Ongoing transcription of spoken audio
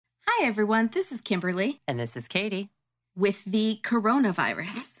Hi, everyone. This is Kimberly. And this is Katie. With the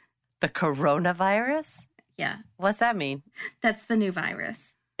coronavirus. The coronavirus? Yeah. What's that mean? That's the new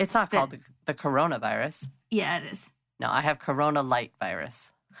virus. It's not called the coronavirus. Yeah, it is. No, I have corona light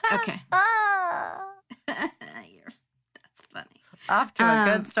virus. Okay. That's funny. Off to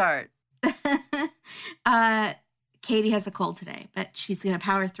a good start. Katie has a cold today, but she's going to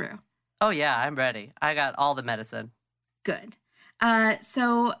power through. Oh, yeah, I'm ready. I got all the medicine. Good.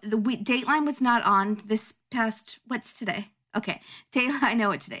 So the Dateline was not on this past, what's today? Okay. Dateline, I know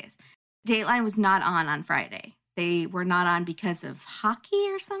what today is. Dateline was not on Friday. They were not on because of hockey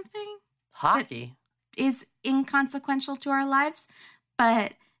or something. Hockey? That is inconsequential to our lives,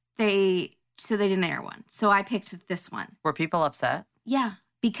 but they didn't air one. So I picked this one. Were people upset? Yeah,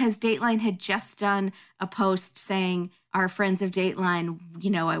 because Dateline had just done a post saying, our friends of Dateline,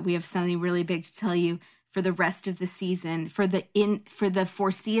 we have something really big to tell you for the rest of the season, for the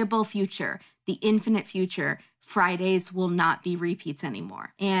foreseeable future, the infinite future, Fridays will not be repeats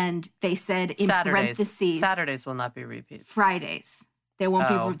anymore. And they said in parentheses, Saturdays will not be repeats. Fridays. They won't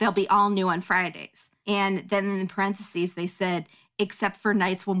be. They'll be all new on Fridays. And then in parentheses, they said, except for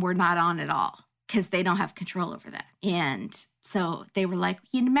nights when we're not on at all, because they don't have control over that. And so they were like,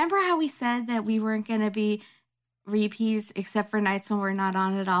 you remember how we said that we weren't going to be repeats except for nights when we're not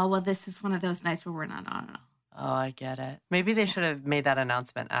on at all? Well, this is one of those nights where we're not on at all. Oh, I get it. Maybe they should have made that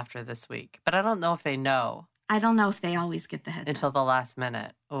announcement after this week. But I don't know if they know. I don't know if they always get the heads until up. The last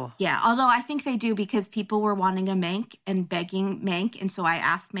minute. Oh, yeah. Although I think they do, because people were wanting a Mank and begging Mank. And so I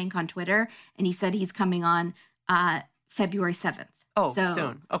asked Mank on Twitter, and he said he's coming on February 7th. Oh, so,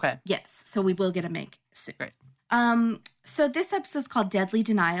 soon. Okay. Yes. So we will get a Mank soon. Great. So this episode is called Deadly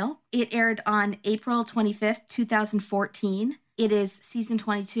Denial. It aired on April 25th, 2014. It is season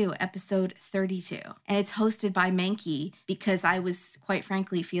 22, episode 32. And it's hosted by Mankey, because I was, quite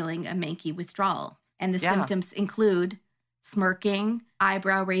frankly, feeling a Mankey withdrawal. And the symptoms include smirking,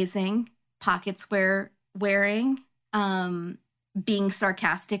 eyebrow raising, pocket square wearing, being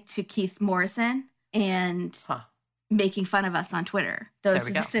sarcastic to Keith Morrison, and making fun of us on Twitter. Those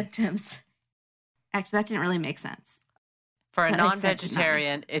are the symptoms. Actually, that didn't really make sense. For a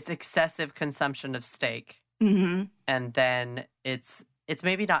non-vegetarian, it's excessive consumption of steak. Mm-hmm. And then it's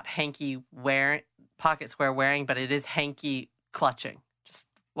maybe not hanky pocket square wearing, but it is hanky clutching. Just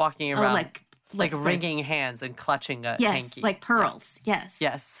walking around. Like wringing hands and clutching a hanky. Yes, like pearls. Yeah.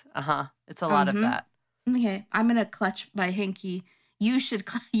 Yes. Uh-huh. It's a lot of that. Okay. I'm going to clutch my hanky. You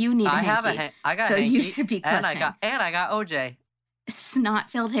need a hanky. I got so hanky. You should be clutching. And I got OJ.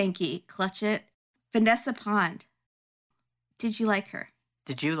 Snot-filled hanky. Clutch it. Vanessa Pond. Did you like her?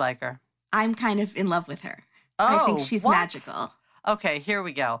 Did you like her? I'm kind of in love with her. Oh, I think she's magical. Okay, here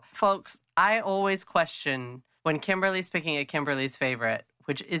we go. Folks, I always question when Kimberly's picking a Kimberly's favorite,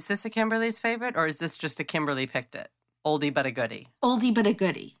 which, is this a Kimberly's favorite, or is this just a Kimberly picked it? Oldie but a goodie. Oldie but a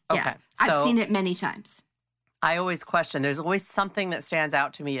goodie. Okay. Yeah. I've seen it many times. I always question. There's always something that stands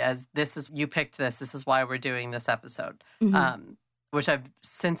out to me as you picked this. This is why we're doing this episode, which I've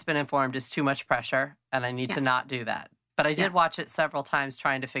since been informed is too much pressure, and I need to not do that. But I did watch it several times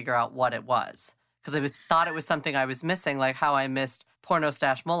trying to figure out what it was, because I thought it was something I was missing, like how I missed porno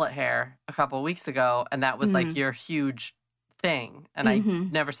stash mullet hair a couple of weeks ago, and that was like your huge thing, and I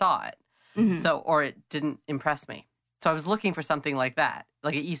never saw it. Or it didn't impress me. So I was looking for something like that,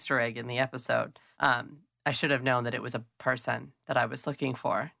 like an Easter egg in the episode. I should have known that it was a person that I was looking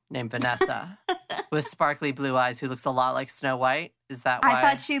for named Vanessa with sparkly blue eyes who looks a lot like Snow White. Is that why? I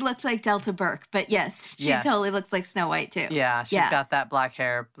thought she looked like Delta Burke, but yes, she totally looks like Snow White too. Yeah, she's got that black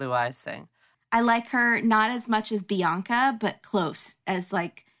hair, blue eyes thing. I like her not as much as Bianca, but close as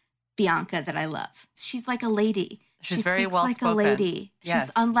like Bianca that I love. She's like a lady. She's very well spoken. Like a lady. Yes.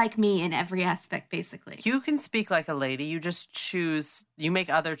 She's unlike me in every aspect, basically. You can speak like a lady. You just you make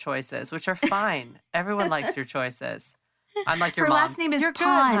other choices, which are fine. Everyone likes your choices. I'm like your mom. Her last name is You're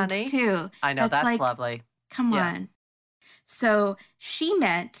Pond, good, honey. too. I know, that's lovely. Come on. So she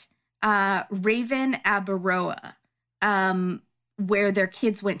met Raven Abaroa, where their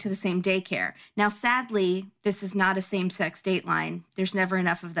kids went to the same daycare. Now, sadly, this is not a same-sex Dateline. There's never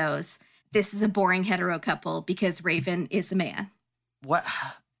enough of those. This is a boring hetero couple because Raven is a man. What?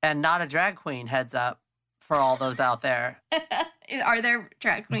 And not a drag queen, heads up, for all those out there. Are there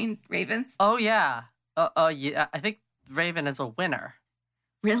drag queen Ravens? Oh, yeah. Yeah. I think Raven is a winner.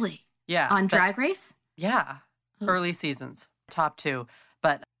 Really? Yeah. On Drag Race? Yeah. Oh. Early seasons. Top 2.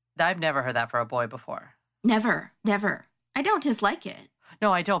 But I've never heard that for a boy before. Never. I don't dislike it.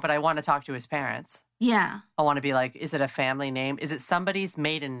 No, I don't, but I want to talk to his parents. Yeah. I want to be like, is it a family name? Is it somebody's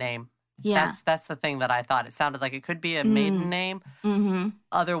maiden name? Yeah. That's the thing that I thought. It sounded like it could be a maiden name. Mm-hmm.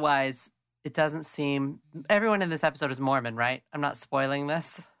 Otherwise, it doesn't seem... Everyone in this episode is Mormon, right? I'm not spoiling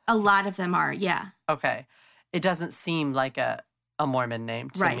this. A lot of them are, yeah. Okay. It doesn't seem like a Mormon name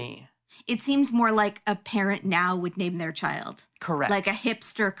to me. It seems more like a parent now would name their child. Correct. Like a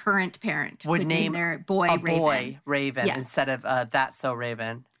hipster current parent would name their boy a Raven. Boy Raven instead of That's So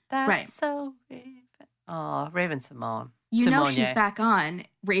Raven. That's so Raven. Oh, Raven Simone. You know she's back on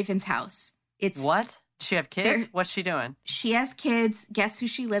Raven's house. It's what? Does she have kids? What's she doing? She has kids. Guess who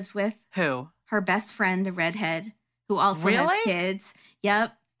she lives with? Who? Her best friend, the redhead, who also has kids.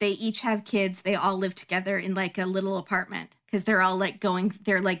 Yep. They each have kids. They all live together in like a little apartment because they're all like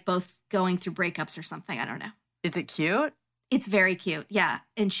they're like both going through breakups or something. I don't know. Is it cute? It's very cute. Yeah.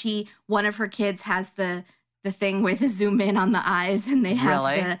 And one of her kids has the thing where they zoom in on the eyes and they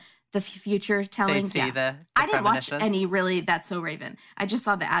have the future telling. They see the I didn't watch any really That's So Raven. I just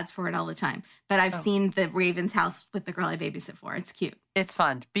saw the ads for it all the time. But I've seen the Raven's house with the girl I babysit for. It's cute. It's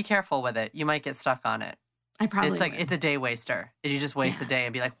fun. Be careful with it. You might get stuck on it. I probably It's like, would. it's a day waster. You just waste a day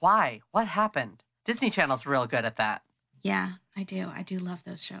and be like, why? What happened? Disney Channel's real good at that. Yeah, I do. I do love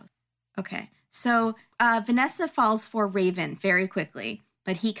those shows. Okay. So Vanessa falls for Raven very quickly,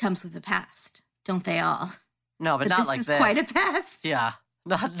 but he comes with a past. Don't they all? No, but not like this. This is quite a past. Yeah.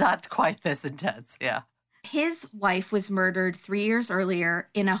 Not quite this intense. Yeah. His wife was murdered 3 years earlier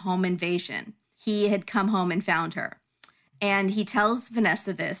in a home invasion. He had come home and found her. And he tells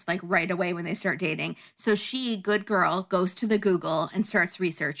Vanessa this like right away when they start dating. So she, good girl, goes to the Google and starts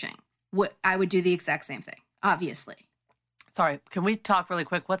researching. I would do the exact same thing, obviously. Sorry, can we talk really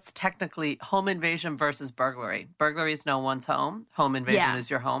quick? What's technically home invasion versus burglary? Burglary is no one's home. Home invasion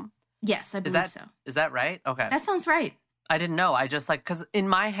is your home. Yes, I believe so. Is that right? Okay. That sounds right. I didn't know. I just like, because in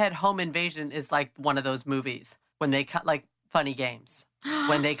my head, home invasion is like one of those movies when they cut like Funny Games.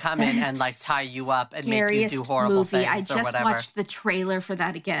 When they come in and like tie you up and make you do horrible things I or whatever. just watched the trailer for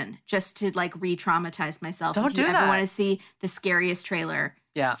that again, just to like re-traumatize myself. Don't do that. If you ever want to see the scariest trailer,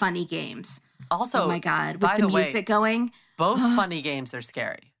 yeah. Funny Games. Also, oh my God, with the music going. Both Funny Games are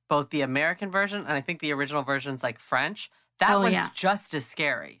scary. Both the American version and I think the original version's like French. That one's just as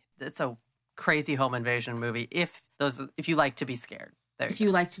scary. It's a crazy home invasion movie if you like to be scared. If you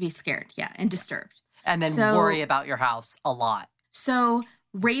like to be scared, yeah, and disturbed. And then worry about your house a lot. So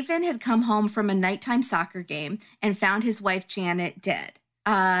Raven had come home from a nighttime soccer game and found his wife Janet dead.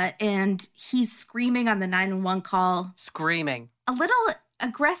 And he's screaming on the 911 call. Screaming. A little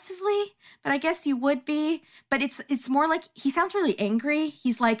aggressively, but I guess you would be. But it's more like he sounds really angry.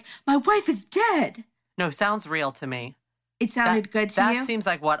 He's like, my wife is dead. No, sounds real to me. It sounded good to you? That seems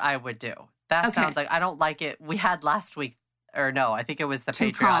like what I would do. That sounds like, I don't like it. We had last week, or no, I think it was the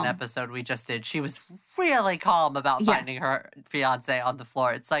Patreon episode we just did. She was really calm about finding her fiance on the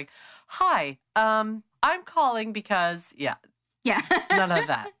floor. It's like, hi, I'm calling because, yeah. None of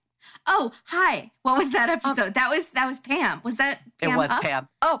that. Oh, hi. What was that episode? That was Pam. Was that Pam? It was Pam.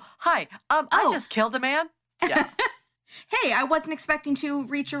 Oh, hi. I just killed a man. Yeah. Hey, I wasn't expecting to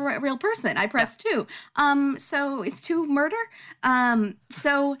reach a real person. I pressed 2. So it's 2 murder.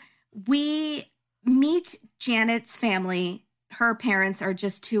 So we meet Janet's family. Her parents are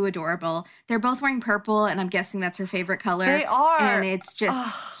just too adorable. They're both wearing purple, and I'm guessing that's her favorite color. They are. And it's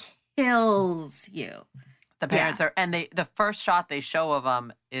just kills you. The parents are, and the first shot they show of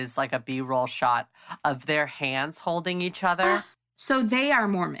them is like a B-roll shot of their hands holding each other. So they are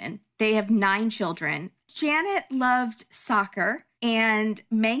Mormon. They have 9 children. Janet loved soccer, and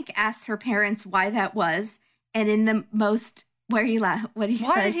Mank asked her parents why that was. And in the most, where he laughed, what he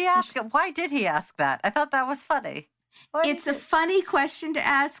said. Why did he ask that? I thought that was funny. It's a funny question to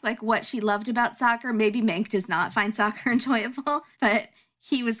ask, like what she loved about soccer. Maybe Mank does not find soccer enjoyable, but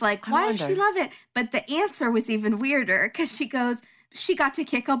he was like, why does she love it? But the answer was even weirder because she goes, she got to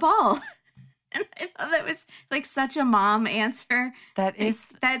kick a ball. And I thought that was like such a mom answer.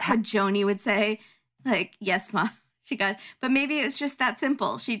 That's what Joni would say. Like, yes, Mom, she got, but maybe it was just that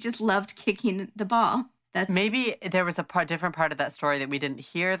simple. She just loved kicking the ball. Maybe there was a different part of that story that we didn't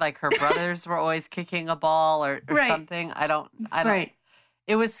hear. Like her brothers were always kicking a ball or something. I don't. Right.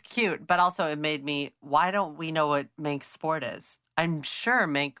 It was cute, but also it made me, why don't we know what Mank's sport is? I'm sure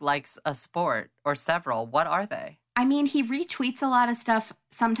Mank likes a sport or several. What are they? I mean, he retweets a lot of stuff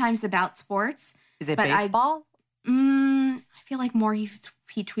sometimes about sports. Is it baseball? I feel like more he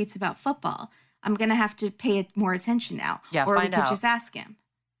tweets about football. I'm going to have to pay more attention now. Yeah, or we could just ask him.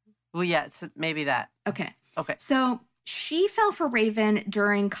 Well, yeah, so maybe that. Okay. So she fell for Raven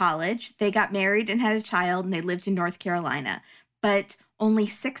during college. They got married and had a child, and they lived in North Carolina. But only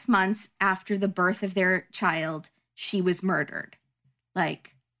 6 months after the birth of their child, she was murdered.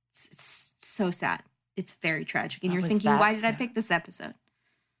 Like, It's so sad. It's very tragic. And you're was thinking, that why did I sad? pick this episode?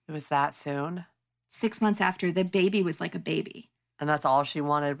 It was that soon? 6 months after, the baby was like a baby. And that's all she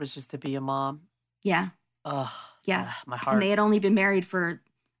wanted was just to be a mom? Yeah. Ugh. Yeah. My heart. And they had only been married for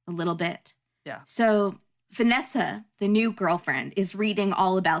a little bit. Yeah. So Vanessa, the new girlfriend, is reading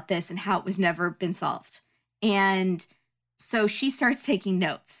all about this and how it was never been solved. And so she starts taking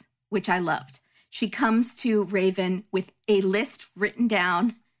notes, which I loved. She comes to Raven with a list written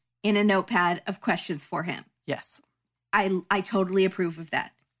down in a notepad of questions for him. Yes. I totally approve of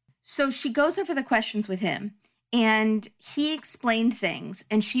that. So she goes over the questions with him, and he explained things,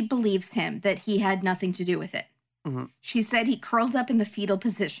 and she believes him that he had nothing to do with it. Mm-hmm. She said he curled up in the fetal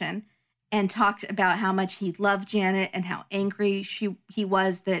position and talked about how much he loved Janet and how angry he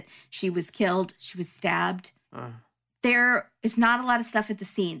was that she was killed. She was stabbed. There is not a lot of stuff at the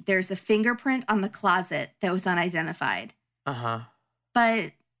scene. There's a fingerprint on the closet that was unidentified. Uh-huh.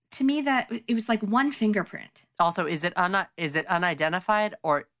 But to me, that it was like one fingerprint. Also, is it unidentified,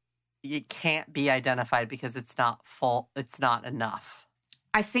 or it can't be identified because it's not full? It's not enough.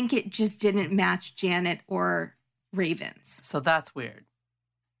 I think it just didn't match Janet or Raven's. So that's weird.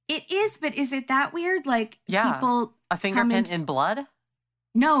 It is, but is it that weird? Like, people a fingerprint in blood?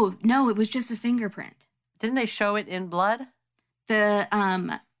 No, it was just a fingerprint. Didn't they show it in blood? The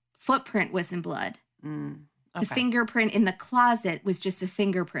footprint was in blood. Okay. The fingerprint in the closet was just a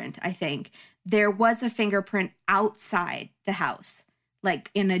fingerprint, I think. There was a fingerprint outside the house,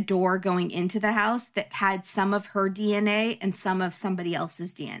 like in a door going into the house that had some of her DNA and some of somebody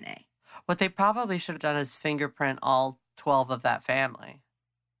else's DNA. What they probably should have done is fingerprint all 12 of that family,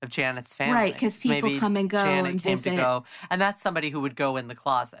 of Janet's family. Right, because people Maybe come and go Janet and came visit. to go, and that's somebody who would go in the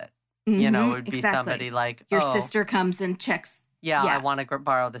closet. Mm-hmm, You know, it would be exactly. somebody like, your sister comes and checks. Yeah, I want to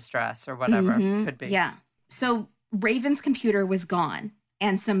borrow this dress or whatever. Could be. Yeah. So Raven's computer was gone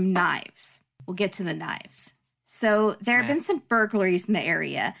and some knives. We'll get to the knives. So there have been some burglaries in the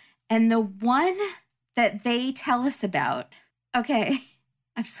area. And the one that they tell us about, okay,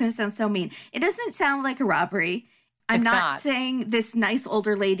 I'm just going to sound so mean. It doesn't sound like a robbery. I'm not saying this nice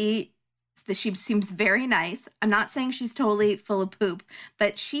older lady, that she seems very nice. I'm not saying she's totally full of poop.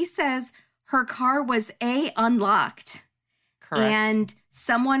 But she says her car was unlocked. Correct. And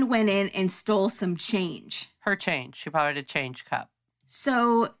someone went in and stole some change. Her change. She probably had a change cup.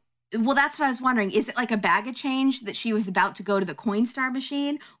 So, well, that's what I was wondering. Is it like a bag of change that she was about to go to the Coinstar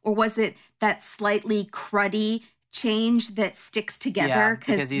machine? Or was it that slightly cruddy change that sticks together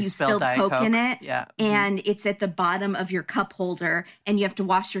because you spilled Coke in it? Yeah. And it's at the bottom of your cup holder and you have to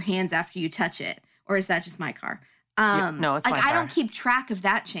wash your hands after you touch it. Or is that just my car? No, it's my car. I don't keep track of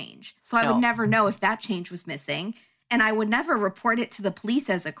that change. So I would never know if that change was missing. And I would never report it to the police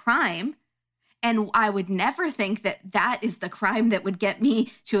as a crime. And I would never think that that is the crime that would get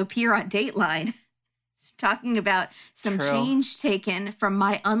me to appear on Dateline. It's talking about some change taken from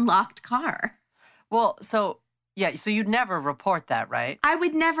my unlocked car. Well, so you'd never report that, right? I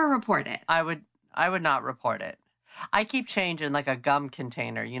would never report it. I would not report it. I keep change in like a gum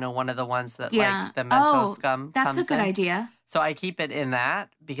container, you know, one of the ones that like the Mentos gum that's comes a good in. idea. So I keep it in that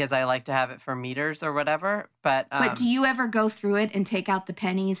because I like to have it for meters or whatever. But do you ever go through it and take out the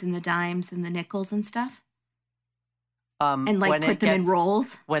pennies and the dimes and the nickels and stuff? And like put them in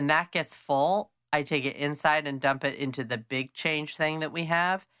rolls? When that gets full, I take it inside and dump it into the big change thing that we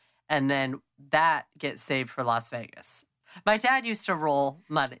have. And then that gets saved for Las Vegas. My dad used to roll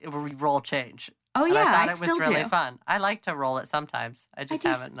change. Oh, and yeah, I thought it was still really do. fun. I like to roll it sometimes. I just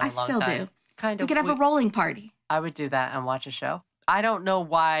haven't in a long time. I still do. Kind of. We could have a rolling party. I would do that and watch a show. I don't know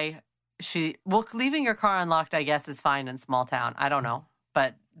why leaving your car unlocked, I guess, is fine in small town. I don't know.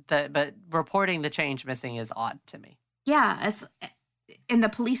 But reporting the change missing is odd to me. Yeah. And the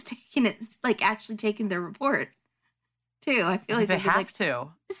police taking it, like actually taking their report too. I feel like they have to.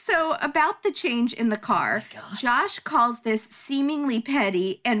 So about the change in the car, Josh calls this seemingly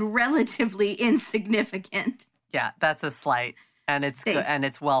petty and relatively insignificant. Yeah, that's a slight. And it's good, and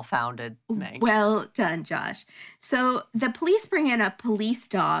it's well-founded, Meg. Well done, Josh. So the police bring in a police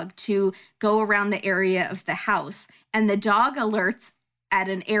dog to go around the area of the house, and the dog alerts at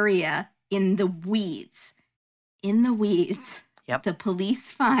an area in the weeds. In the weeds, the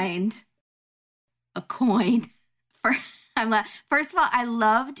police find a coin. First of all, I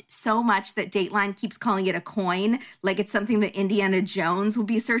loved so much that Dateline keeps calling it a coin, like it's something that Indiana Jones will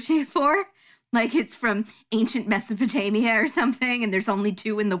be searching for. Like it's from ancient Mesopotamia or something, and there's only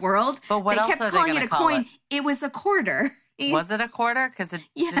 2 in the world. But what they else kept are they calling going it to a call coin. it? It was a quarter. Was it a quarter? Because it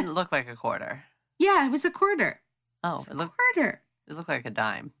didn't look like a quarter. Yeah, it was a quarter. Oh, it looked quarter. It looked like a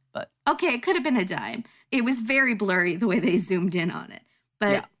dime, but okay, it could have been a dime. It was very blurry the way they zoomed in on it.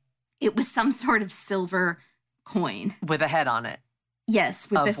 But It was some sort of silver coin. With a head on it. Yes.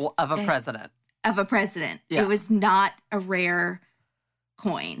 With of a president. Of a president. Yeah. It was not a rare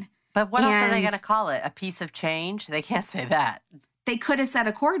coin. But what else are they going to call it? A piece of change? They can't say that. They could have said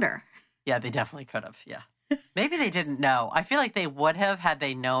a quarter. Yeah, they definitely could have. Yeah. Maybe they didn't know. I feel like they would have had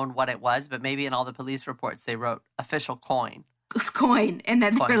they known what it was, but maybe in all the police reports they wrote official coin. Coin. And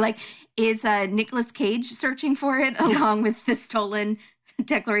then they were like, is Nicolas Cage searching for it along with the stolen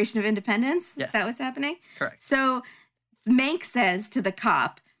Declaration of Independence? Yes. Is that what's happening? Correct. So Mank says to the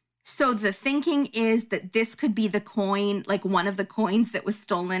cop, so the thinking is that this could be the coin, like one of the coins that was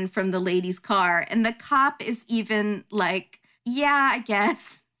stolen from the lady's car. And the cop is even like, yeah, I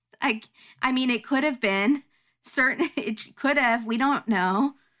guess. I mean, it could have been. It could have. We don't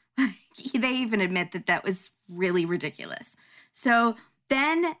know. They even admit that was really ridiculous. So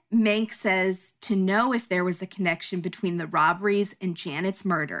then Mank says to know if there was a connection between the robberies and Janet's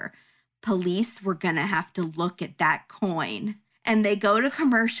murder, police were going to have to look at that coin. And they go to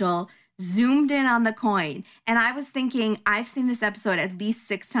commercial, zoomed in on the coin. And I was thinking, I've seen this episode at least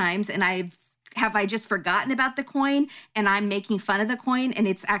 6 times, and I just forgotten about the coin and I'm making fun of the coin and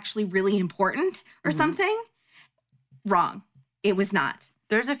it's actually really important or something? Wrong. It was not.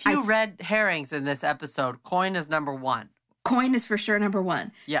 There's a few red herrings in this episode. Coin is number 1. Coin is for sure number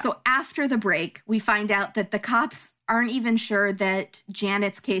 1. Yeah. So after the break, we find out that the cops aren't even sure that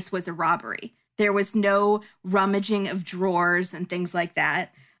Janet's case was a robbery. There was no rummaging of drawers and things like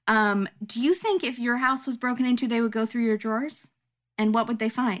that. Do you think if your house was broken into, they would go through your drawers? And what would they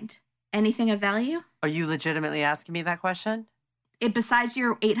find? Anything of value? Are you legitimately asking me that question? Besides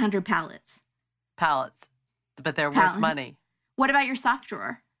your 800 pallets. Pallets. But they're worth money. What about your sock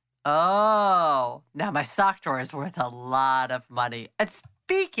drawer? Oh, now my sock drawer is worth a lot of money. And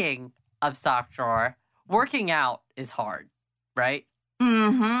speaking of sock drawer, working out is hard, right?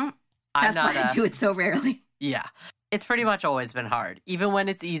 Mm-hmm. That's why I do it so rarely. Yeah. It's pretty much always been hard. Even when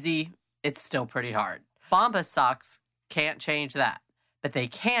it's easy, it's still pretty hard. Bombas socks can't change that, but they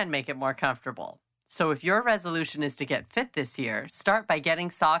can make it more comfortable. So if your resolution is to get fit this year, start by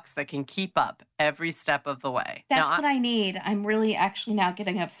getting socks that can keep up every step of the way. That's what I need. I'm really actually now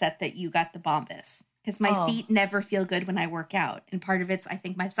getting upset that you got the Bombas because my feet never feel good when I work out. And part of it's, I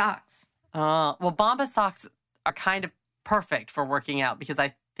think, my socks. Well, Bombas socks are kind of perfect for working out because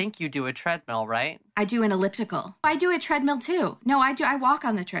I think you do a treadmill, right? I do an elliptical. I do a treadmill too. No, I do. I walk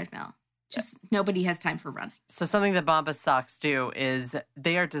on the treadmill. Just nobody has time for running. So something that Bombas socks do is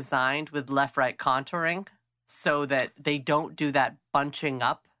they are designed with left-right contouring so that they don't do that bunching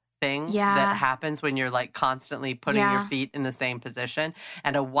up thing that happens when you're like constantly putting your feet in the same position,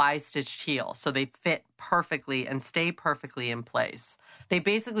 and a Y-stitched heel. So they fit perfectly and stay perfectly in place. They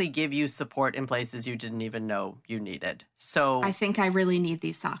basically give you support in places you didn't even know you needed. So I think I really need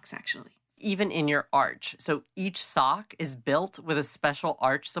these socks, actually. Even in your arch. So each sock is built with a special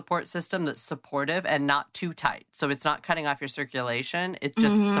arch support system that's supportive and not too tight. So it's not cutting off your circulation. It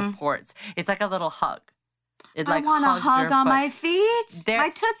just supports. It's like a little hug. I want a hug on my feet. My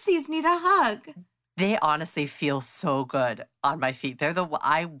tootsies need a hug. They honestly feel so good on my feet.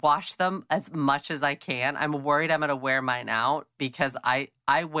 I wash them as much as I can. I'm worried I'm going to wear mine out because I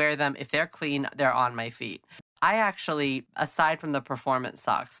wear them. If they're clean, they're on my feet. I actually, aside from the performance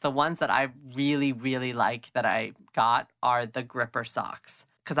socks, the ones that I really, really like that I got are the gripper socks.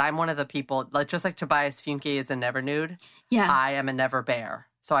 Because I'm one of the people, just like Tobias Funke is a never nude, I am a never bare.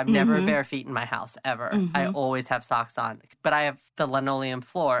 So I'm never bare feet in my house, ever. I always have socks on. But I have the linoleum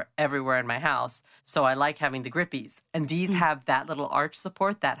floor everywhere in my house. So I like having the grippies. And these have that little arch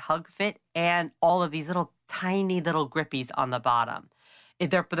support, that hug fit, and all of these little tiny little grippies on the bottom.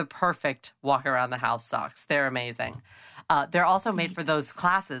 They're the perfect walk around the house socks. They're amazing. They're also made for those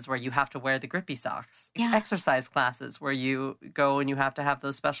classes where you have to wear the grippy socks. Yeah. Exercise classes where you go and you have to have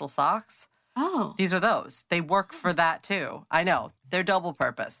those special socks. Oh. These are those. They work for that too. I know. They're double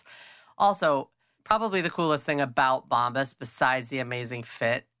purpose. Also, probably the coolest thing about Bombas, besides the amazing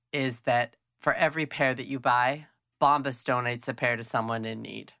fit, is that for every pair that you buy, Bombas donates a pair to someone in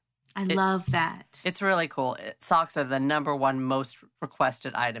need. I love that. It's really cool. Socks are the #1 most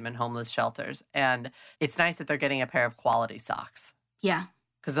requested item in homeless shelters. And it's nice that they're getting a pair of quality socks. Yeah.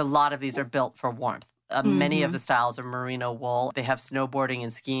 Because a lot of these are built for warmth. Many of the styles are merino wool. They have snowboarding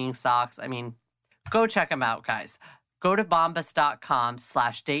and skiing socks. I mean, go check them out, guys. Go to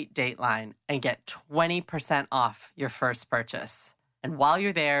bombas.com/datedateline and get 20% off your first purchase. And while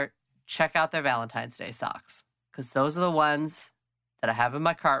you're there, check out their Valentine's Day socks. Because those are the ones that I have in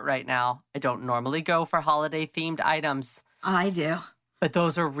my cart right now. I don't normally go for holiday-themed items. I do. But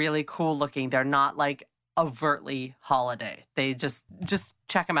those are really cool looking. They're not like overtly holiday. They just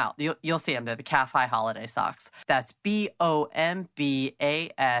check them out. You'll see them. They're the Calf High holiday socks. That's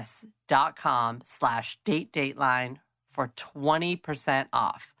bombas.com/date-dateline for 20%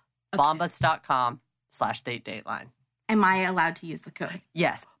 off. Okay. Bombas.com/date-dateline. Am I allowed to use the code?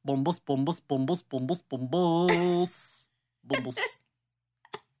 Yes. Bombas, bombas, bombas, bombas, bombas. Bombas.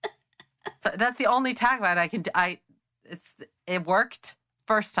 So that's the only tagline I can do. It worked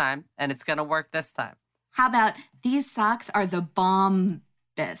first time, and it's going to work this time. How about these socks are the bomb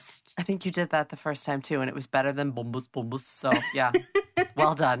best? I think you did that the first time, too, and it was better than bombas, bombas. So, yeah.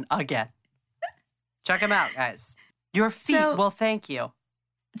 Well done again. Check them out, guys. Your feet will thank you.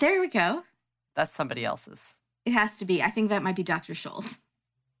 There we go. That's somebody else's. It has to be. I think that might be Dr. Scholl's.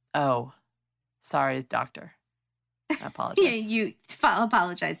 Oh, sorry, doctor. I apologize. Yeah, you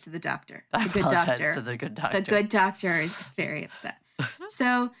apologize to the doctor. I apologize to the good doctor. The good doctor is very upset.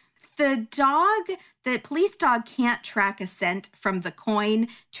 So the police dog can't track a scent from the coin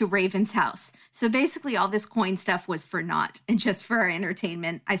to Raven's house. So basically all this coin stuff was for naught and just for our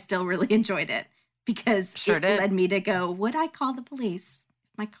entertainment. I still really enjoyed it because it led me to go, would I call the police?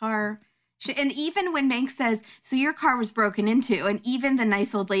 My car... And even when Mank says, so your car was broken into, and even the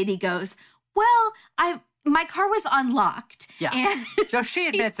nice old lady goes, well, my car was unlocked. Yeah. And so she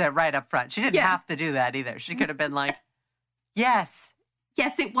admits it right up front. She didn't have to do that either. She could have been like, yes.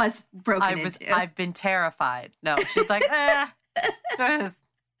 Yes, it was broken into. I've been terrified. No, she's like, I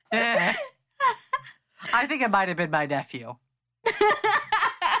think it might have been my nephew.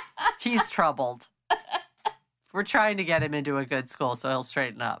 He's troubled. We're trying to get him into a good school so he'll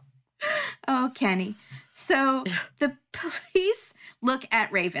straighten up. Oh, Kenny. So the police look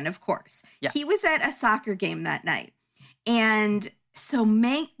at Raven, of course. Yeah. He was at a soccer game that night. And so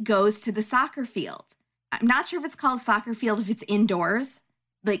Mank goes to the soccer field. I'm not sure if it's called soccer field, if it's indoors.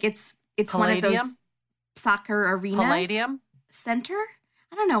 Like it's one of those soccer arenas. Palladium? Center?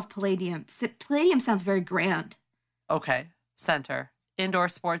 I don't know if Palladium sounds very grand. Okay. Center. Indoor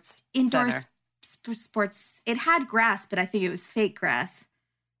sports Indoor center. Sports. It had grass, but I think it was fake grass.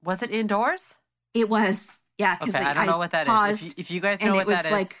 Was it indoors? It was, yeah. Okay, I don't know what that is. If you guys know what that is. And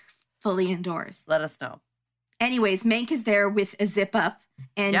it was like fully indoors. Let us know. Anyways, Mank is there with a zip up,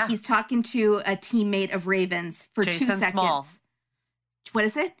 and he's talking to a teammate of Raven's for Jason 2 seconds. Small. What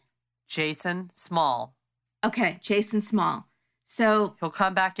is it? Jason Small. Okay, Jason Small. So he'll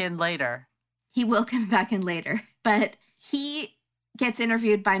come back in later. He will come back in later, but he gets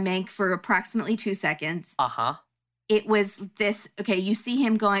interviewed by Mank for approximately 2 seconds. Uh-huh. It was this, okay, you see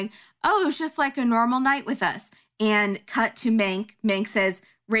him going, oh, it was just like a normal night with us. And cut to Mank. Mank says,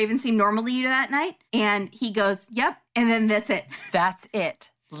 Raven seemed normal to you that night? And he goes, yep. And then that's it. That's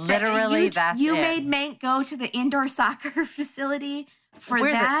it. Literally, that's it. You made Mank go to the indoor soccer facility for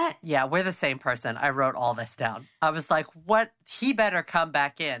that? We're the same person. I wrote all this down. I was like, what? He better come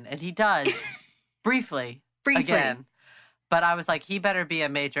back in. And he does. Briefly. Again. But I was like, he better be a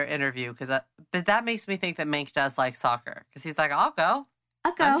major interview. But that makes me think that Mank does like soccer. Because he's like, I'll go.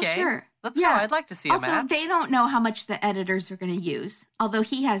 Sure. Let's go. I'd like to see a match. Also, they don't know how much the editors are going to use. Although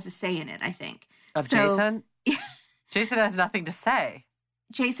he has a say in it, I think. Jason? Jason has nothing to say.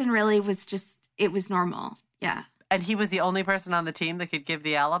 Jason really was just, it was normal. Yeah. And he was the only person on the team that could give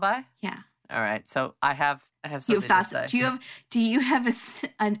the alibi? Yeah. All right. So I have something to say. Do you have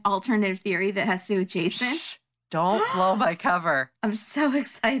an alternative theory that has to do with Jason? Shh. Don't blow my cover. I'm so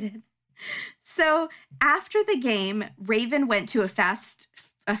excited. So after the game, Raven went to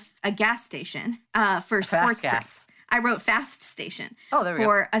a gas station for sports drinks. I wrote fast station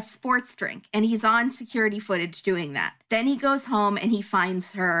for a sports drink, and he's on security footage doing that. Then he goes home and he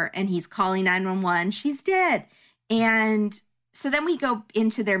finds her and he's calling 911. She's dead. And so then we go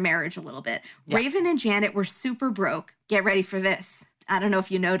into their marriage a little bit. Yeah. Raven and Janet were super broke. Get ready for this. I don't know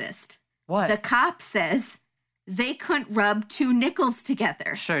if you noticed. What? The cop says they couldn't rub 2 nickels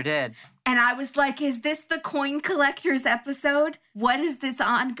together. Sure did. And I was like, is this the coin collectors episode? What is this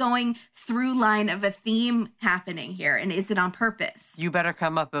ongoing through line of a theme happening here? And is it on purpose? You better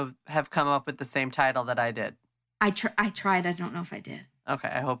have come up with the same title that I did. I tried. I don't know if I did. Okay,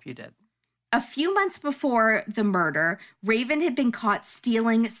 I hope you did. A few months before the murder, Raven had been caught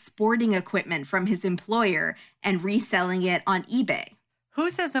stealing sporting equipment from his employer and reselling it on eBay.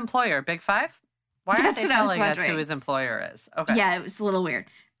 Who's his employer? Big Five? Why aren't they telling us who his employer is? Okay. Yeah, it was a little weird.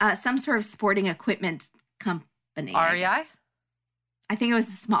 Some sort of sporting equipment company. REI? I think it was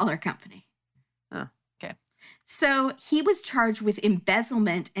a smaller company. Oh, okay. So he was charged with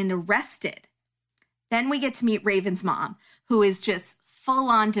embezzlement and arrested. Then we get to meet Raven's mom, who is just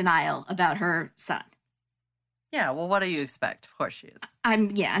full-on denial about her son. Yeah, well, what do you expect? Of course she is.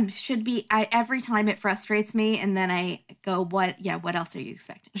 Every time it frustrates me, and then I go, what else are you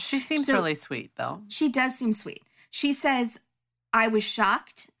expecting? She seems really sweet, though. She does seem sweet. She says, I was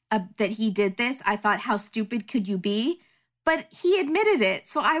shocked that he did this. I thought, how stupid could you be? But he admitted it,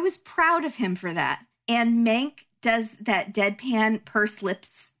 so I was proud of him for that. And Mank does that deadpan purse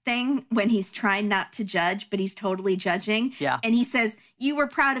lips thing when he's trying not to judge, but he's totally judging. Yeah. And he says, you were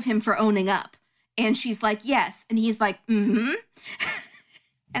proud of him for owning up. And she's like, yes. And he's like, mm-hmm.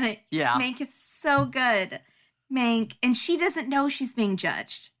 And Mank is so good. Mank. And she doesn't know she's being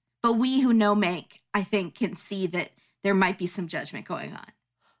judged. But we who know Mank, I think, can see that there might be some judgment going on.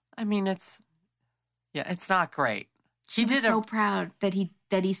 I mean, it's not great. She was so proud that he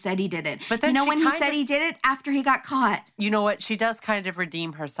said he did it. But then when he said he did it? After he got caught. You know what? She does kind of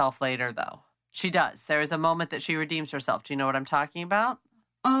redeem herself later, though. She does. There is a moment that she redeems herself. Do you know what I'm talking about?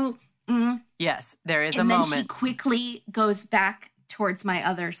 Oh, yes. There is a moment. And then she quickly goes back towards my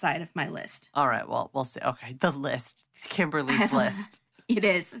other side of my list. All right. Well, we'll see. Okay. The list. Kimberly's list. It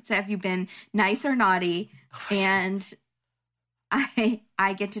is. It's have you been nice or naughty? And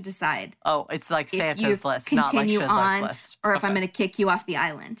I get to decide. Oh, it's like Santa's list, not like Schindler's List. Or if I'm going to kick you off the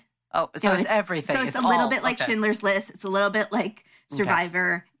island. Oh, so it's everything. So it's a little bit like Schindler's List. It's a little bit like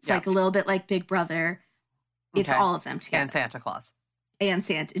Survivor. It's like a little bit like Big Brother. It's all of them together. And Santa Claus. And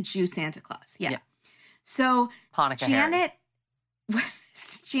Jew Santa Claus. Yeah. So Hanukkah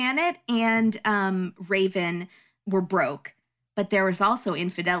Janet and Raven were broke, but there was also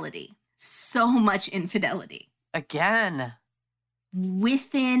infidelity. So much infidelity. Again.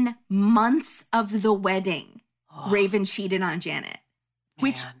 Within months of the wedding, Raven cheated on Janet.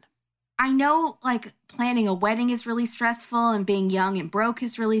 Which I know, like, planning a wedding is really stressful and being young and broke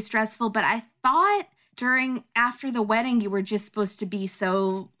is really stressful. But I thought after the wedding, you were just supposed to be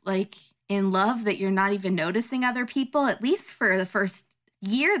so, like, in love that you're not even noticing other people, at least for the first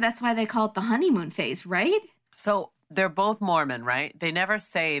year. That's why they call it the honeymoon phase, right? So they're both Mormon, right? They never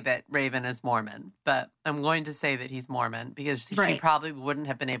say that Raven is Mormon, but I'm going to say that he's Mormon because she probably wouldn't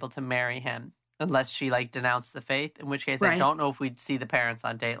have been able to marry him unless she, like, denounced the faith, in which case I don't know if we'd see the parents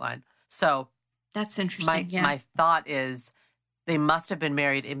on Dateline. So that's interesting. My thought is they must have been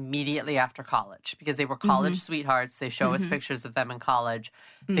married immediately after college because they were college sweethearts. They show us pictures of them in college.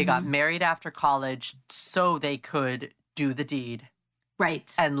 They got married after college so they could do the deed.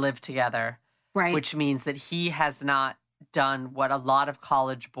 Right. And live together. Right. Which means that he has not done what a lot of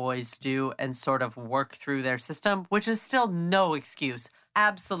college boys do and sort of work through their system, which is still no excuse.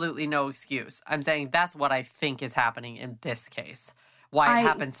 Absolutely no excuse. I'm saying that's what I think is happening in this case. Why it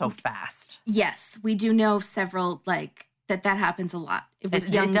happened so fast. Yes. We do know several, like, that happens a lot with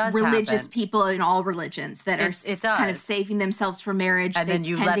young happen. religious people in all religions that are kind of saving themselves for marriage. And they then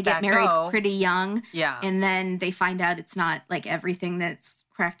you tend to get married pretty young. Yeah. And then they find out it's not like everything that's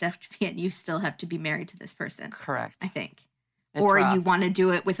cracked up to be, and you still have to be married to this person. Correct. I think. It's or rough. you want to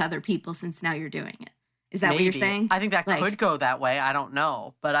do it with other people since now you're doing it. Is that what you're saying? I think that could go that way. I don't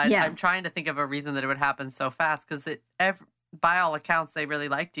know. But I'm trying to think of a reason that it would happen so fast because by all accounts, they really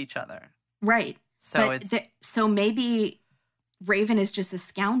liked each other. Right. So so maybe Raven is just a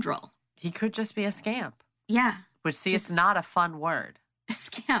scoundrel. He could just be a scamp. Yeah. Which, it's not a fun word. A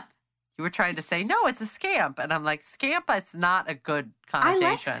scamp. You were trying to say, no, it's a scamp. And I'm like, scamp, it's not a good connotation. I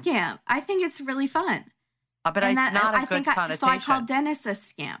like scamp. I think it's really fun. But it's not a good connotation. So I called Dennis a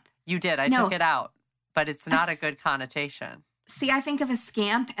scamp. You did. I took it out. But it's not a good connotation. See, I think of a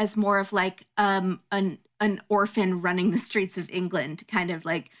scamp as more of like an orphan running the streets of England, kind of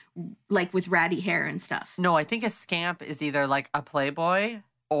like with ratty hair and stuff. No, I think a scamp is either like a playboy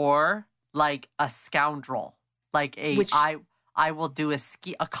or like a scoundrel. Like I will do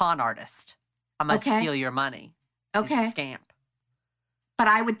a con artist. I'm going to steal your money. Okay. Scamp. But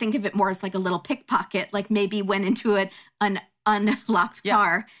I would think of it more as like a little pickpocket, like maybe went into an unlocked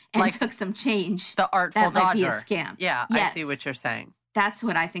car and took some change. The Artful Dodger. That might be a scam. Yeah, yes. I see what you're saying. That's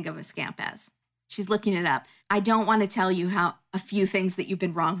what I think of a scamp as. She's looking it up. I don't want to tell you how a few things that you've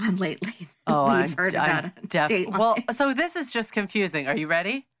been wrong on lately. We've heard about Dateline. Well, so this is just confusing. Are you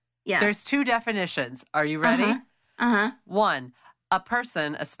ready? Yeah. There's two definitions. Are you ready? One, a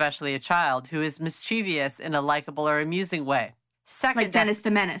person, especially a child, who is mischievous in a likable or amusing way. Second, like Dennis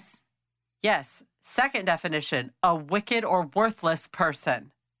the Menace. Yes. Second definition, a wicked or worthless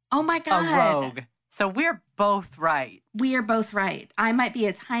person. Oh my God. A rogue. So we're both right. We are both right. I might be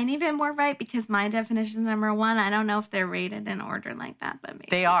a tiny bit more right because my definition is number one. I don't know if they're rated in order like that, but maybe.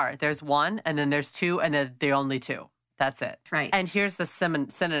 They are. There's one, and then there's two, and then the only two. That's it. Right. And here's the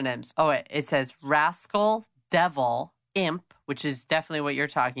synonyms. Oh, it says rascal, devil, imp, which is definitely what you're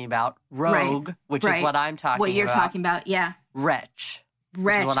talking about. Rogue, which is what I'm talking about. What you're talking about, yeah. Wretch.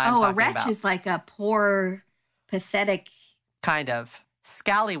 Wretch. What I'm a wretch is like a poor, pathetic. Kind of.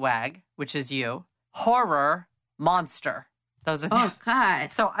 Scallywag, which is you. Horror, monster. Those are Oh,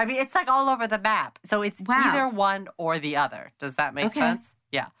 God. So, I mean, it's like all over the map. So it's either one or the other. Does that make sense?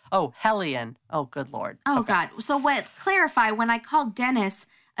 Yeah. Oh, Hellion. Oh, good Lord. Oh, God. So clarify, when I called Dennis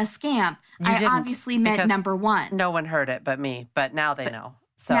a scamp, I obviously meant number one. No one heard it but me, but now they know.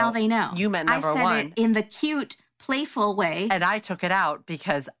 So now they know. You meant number one. I said it in the cute, playful way. And I took it out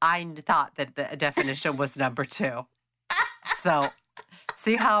because I thought that the definition was number two. So...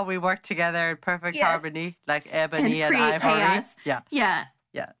 See how we work together in perfect harmony, like ebony and ivory? Chaos. Yeah.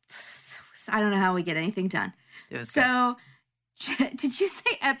 I don't know how we get anything done. So, did you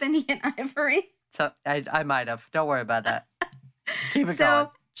say ebony and ivory? So I might have. Don't worry about that. Keep it going.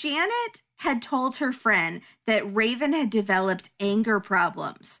 So, Janet had told her friend that Raven had developed anger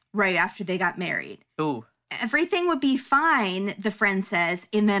problems right after they got married. Ooh. Everything would be fine, the friend says,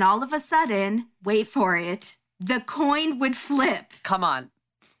 and then all of a sudden, wait for it, the coin would flip. Come on.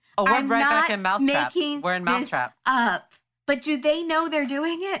 Oh, we're right back in Mousetrap. We're in Mousetrap. Up. But do they know they're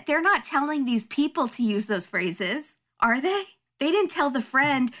doing it? They're not telling these people to use those phrases, are they? They didn't tell the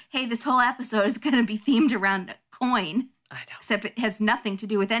friend, hey, this whole episode is going to be themed around a coin. I know. Except it has nothing to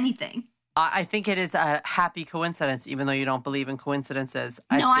do with anything. I think it is a happy coincidence, even though you don't believe in coincidences.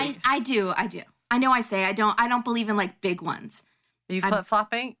 I do. I know I say I don't believe in like big ones. Are you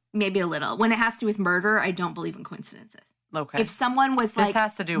flip-flopping? Maybe a little. When it has to do with murder, I don't believe in coincidences. Okay. If someone was this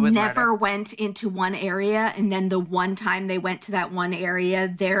has to do with never murder. Went into one area and then the one time they went to that one area,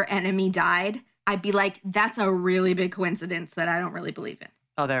 their enemy died, I'd be like, that's a really big coincidence that I don't really believe in.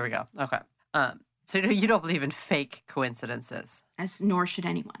 Oh, there we go. Okay. So you don't believe in fake coincidences? Nor should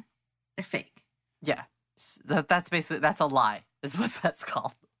anyone. They're fake. Yeah. That's a lie, is what that's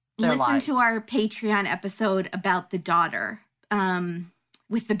called. Listen to our Patreon episode about the daughter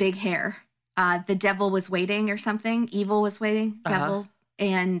with the big hair. The devil was waiting or something. Evil was waiting. Devil.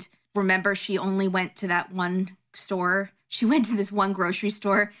 And remember, she only went to that one store. She went to this one grocery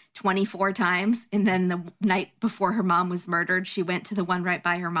store 24 times. And then the night before her mom was murdered, she went to the one right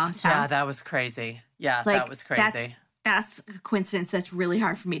by her mom's house. Yeah, that was crazy. Yeah, that was crazy. That's a coincidence that's really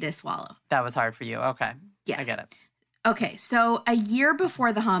hard for me to swallow. That was hard for you. Okay. Yeah. I get it. Okay. So a year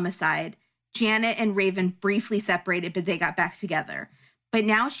before the homicide, Janet and Raven briefly separated, but they got back together. But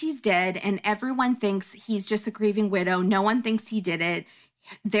now she's dead, and everyone thinks he's just a grieving widow. No one thinks he did it.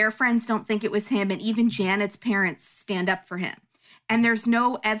 Their friends don't think it was him, and even Janet's parents stand up for him. And there's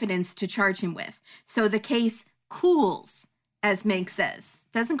no evidence to charge him with. So the case cools, as Meg says.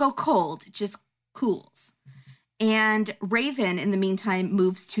 Doesn't go cold, it just cools. And Raven, in the meantime,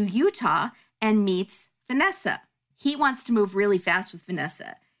 moves to Utah and meets Vanessa. He wants to move really fast with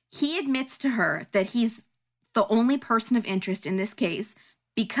Vanessa. He admits to her that he's the only person of interest in this case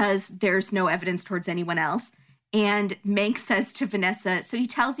because there's no evidence towards anyone else. And Mank says to Vanessa, so he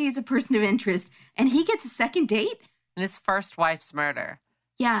tells you he's a person of interest and he gets a second date? And his first wife's murder.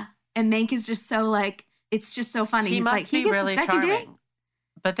 Yeah. And Mank is just so it's just so funny. He's like, he gets really a second date?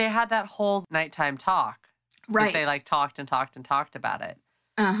 But they had that whole nighttime talk. Right. They talked and talked and talked about it.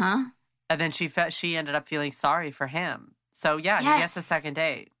 Uh-huh. And then she ended up feeling sorry for him. So yeah, yes. He gets a second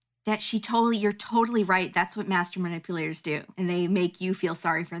date. You're totally right. That's what master manipulators do. And they make you feel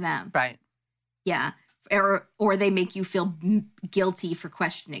sorry for them. Right. Yeah. Or they make you feel guilty for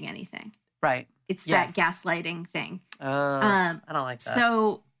questioning anything. Right. It's that gaslighting thing. I don't like that.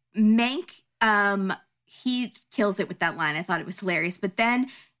 So Mank, he kills it with that line. I thought it was hilarious. But then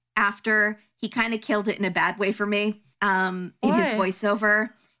after he kind of killed it in a bad way for me, in his voiceover,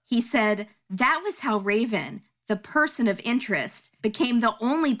 he said, that was how Raven, the person of interest, became the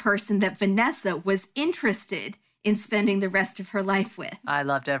only person that Vanessa was interested in spending the rest of her life with. I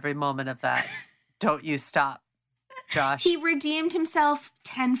loved every moment of that. Don't you stop, Josh. He redeemed himself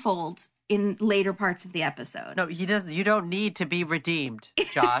tenfold in later parts of the episode. No, he doesn't. You don't need to be redeemed,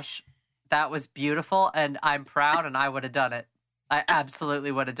 Josh. That was beautiful, and I'm proud, and I would have done it. I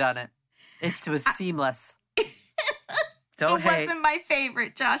absolutely would have done it. It was seamless. Don't hate. It wasn't my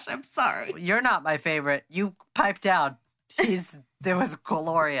favorite, Josh. I'm sorry. You're not my favorite. You pipe down. It was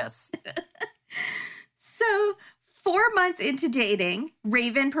glorious. So 4 months into dating,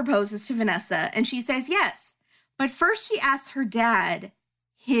 Raven proposes to Vanessa, and she says yes. But first she asks her dad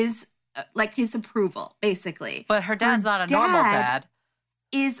his approval, basically. But her dad's not a normal dad.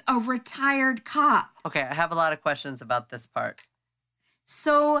 Is a retired cop. Okay, I have a lot of questions about this part.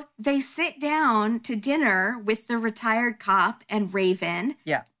 So they sit down to dinner with the retired cop and Raven.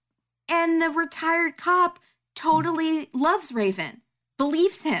 Yeah. And the retired cop totally loves Raven,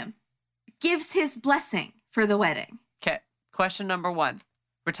 believes him, gives his blessing for the wedding. Okay. Question number 1.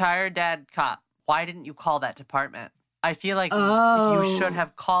 Retired dad cop. Why didn't you call that department? I feel like you should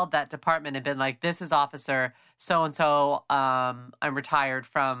have called that department and been like, this is officer so-and-so. I'm retired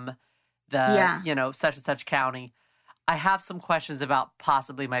from the, such and such county. I have some questions about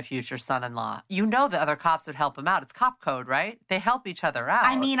possibly my future son-in-law. You know the other cops would help him out. It's cop code, right? They help each other out.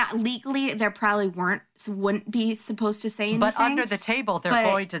 I mean, legally, there probably wouldn't be supposed to say anything. But under the table, they're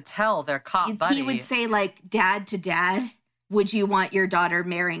going to tell their cop buddy. He would say, like, dad to dad, would you want your daughter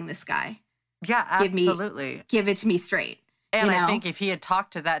marrying this guy? Yeah, absolutely. Give it to me straight. And I think if he had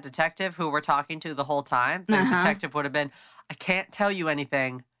talked to that detective who we're talking to the whole time, the detective would have been, I can't tell you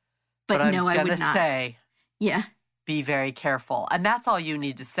anything, but I'm going to say, be very careful. And that's all you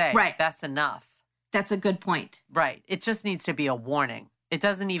need to say. Right. That's enough. That's a good point. Right. It just needs to be a warning. It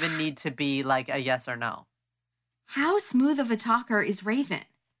doesn't even need to be like a yes or no. How smooth of a talker is Raven?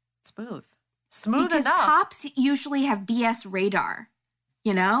 Smooth because enough. Cops usually have BS radar.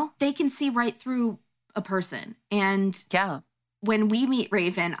 They can see right through a person. And when we meet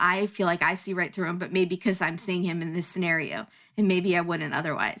Raven, I feel like I see right through him, but maybe because I'm seeing him in this scenario, and maybe I wouldn't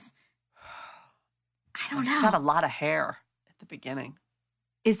otherwise. I don't know. He's got a lot of hair at the beginning.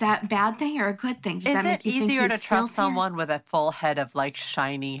 Is that a bad thing or a good thing? Is it easier to trust someone with a full head of like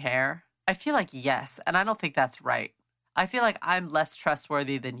shiny hair? I feel like yes, and I don't think that's right. I feel like I'm less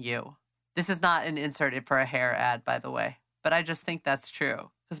trustworthy than you. This is not an insert for a hair ad, by the way. But I just think that's true.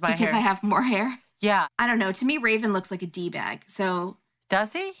 Because I have more hair? Yeah. I don't know. To me, Raven looks like a D-bag. So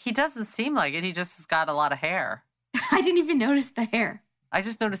does he? He doesn't seem like it. He just has got a lot of hair. I didn't even notice the hair. I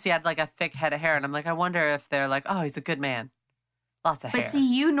just noticed he had like a thick head of hair. And I'm like, I wonder if they're like, oh, he's a good man. Lots of hair. But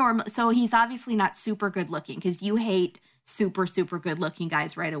see, so he's obviously not super good looking because you hate super, super good looking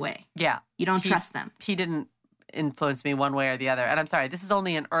guys right away. Yeah. You don't trust them. He didn't influence me one way or the other. And I'm sorry, this is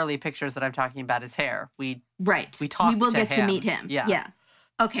only in early pictures that I'm talking about his hair. We talked. We will get to meet him. Yeah.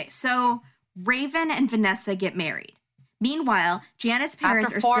 Okay, so Raven and Vanessa get married. Meanwhile, Janet's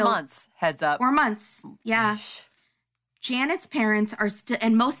parents After are 4 still months. Heads up. 4 months. Yeah. Janet's parents are still,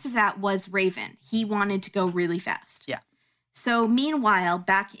 and most of that was Raven. He wanted to go really fast. Yeah. So meanwhile,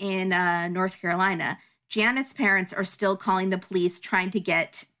 back in North Carolina, Janet's parents are still calling the police trying to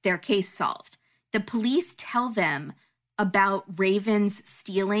get their case solved. The police tell them about Raven's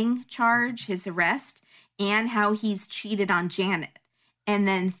stealing charge, his arrest, and how he's cheated on Janet. And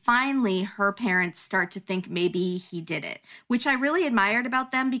then finally, her parents start to think maybe he did it, which I really admired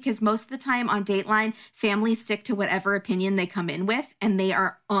about them because most of the time on Dateline, families stick to whatever opinion they come in with, and they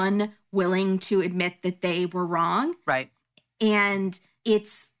are unwilling to admit that they were wrong. Right. And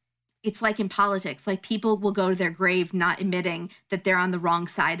it's like in politics, like people will go to their grave not admitting that they're on the wrong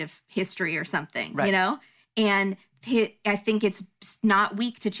side of history or something, right. And I think it's not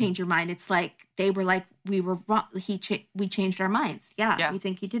weak to change your mind. It's like they were like, we were wrong. We changed our minds. Yeah, we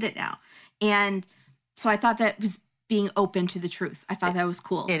think he did it now. And so I thought that was being open to the truth. I thought that was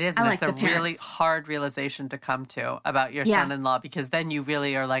cool. It is. It's a really hard realization to come to about your son-in-law because then you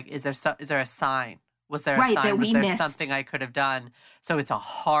really are like, is there a sign? Was there a sign? That we missed? Something I could have done? So it's a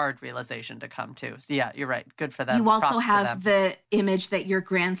hard realization to come to. So yeah, you're right. Good for them. You also have the image that your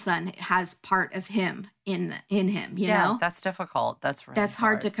grandson has part of him in him, you know? That's difficult. That's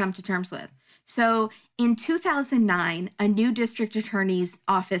hard to come to terms with. So in 2009, a new district attorney's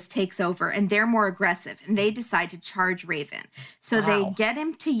office takes over and they're more aggressive and they decide to charge Raven. So they get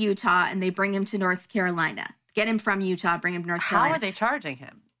him to Utah and they bring him to North Carolina. Get him from Utah, bring him to North Carolina. How are they charging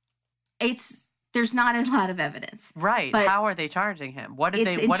him? There's not a lot of evidence. Right. But how are they charging him? What did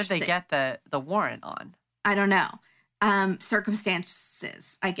they get the warrant on? I don't know.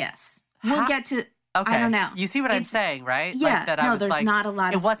 Circumstances, I guess. We'll get to okay. I don't know. You see what I'm saying, right? Yeah. Like there's not a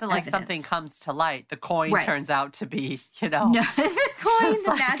lot of it wasn't like evidence. Something comes to light. The coin turns out to be, No, the coin,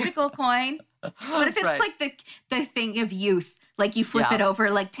 the magical coin. What if it's like the thing of youth? Like you flip it over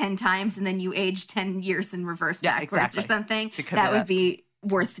like 10 times and then you age 10 years in reverse backwards or something. That would be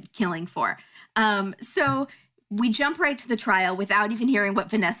worth killing for. So we jump right to the trial without even hearing what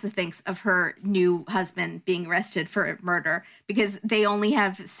Vanessa thinks of her new husband being arrested for murder because they only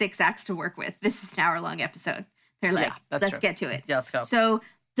have 6 acts to work with. This is an hour-long episode. They're like, let's get to it. Yeah, let's go. So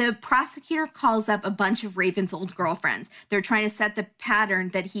the prosecutor calls up a bunch of Raven's old girlfriends. They're trying to set the pattern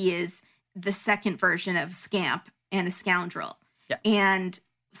that he is the second version of a scamp and a scoundrel. Yeah. And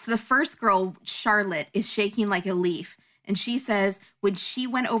so the first girl, Charlotte, is shaking like a leaf. And she says when she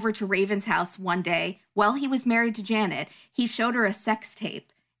went over to Raven's house one day while he was married to Janet, he showed her a sex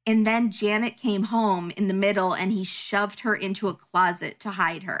tape. And then Janet came home in the middle and he shoved her into a closet to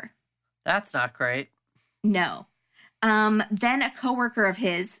hide her. That's not great. No. Then a coworker of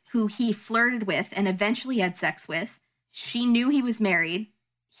his who he flirted with and eventually had sex with, she knew he was married.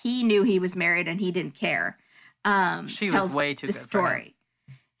 He knew he was married and he didn't care. She was way too good story.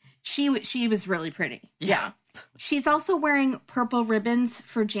 For him. She was really pretty. Yeah. She's also wearing purple ribbons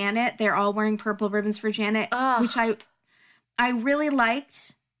for Janet. They're all wearing purple ribbons for Janet, which I really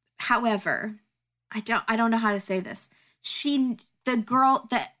liked. However, I don't know how to say this.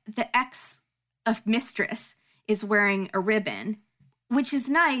 The ex of mistress is wearing a ribbon, which is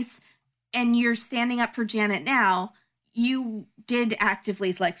nice, and you're standing up for Janet now. You did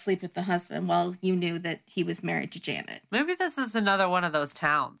actively sleep with the husband while you knew that he was married to Janet. Maybe this is another one of those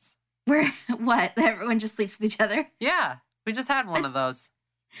towns. Where, what? Everyone just sleeps with each other? Yeah, we just had one of those.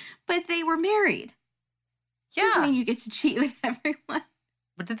 But they were married. Yeah. Doesn't mean you get to cheat with everyone.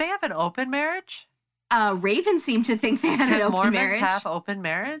 But did they have an open marriage? Raven seemed to think they had an open Mormons marriage. have open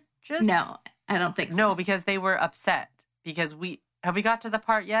marriages? No, I don't think so. No, because they were upset. Because have we got to the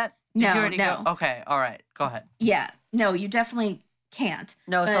part yet? Did you already go? Okay, all right, go ahead. Yeah, no, you definitely can't.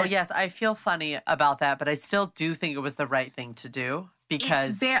 No, so yes, I feel funny about that, but I still do think it was the right thing to do.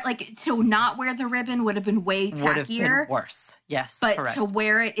 Because to not wear the ribbon would have been way tackier. Would have been worse. Yes, but correct. To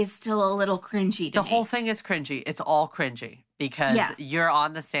wear it is still a little cringy to me. The whole thing is cringy. It's all cringy because you're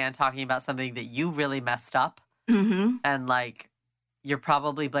on the stand talking about something that you really messed up. Mm-hmm. And you're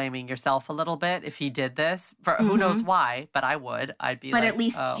probably blaming yourself a little bit if he did this. For who knows why, but I would. I'd be But at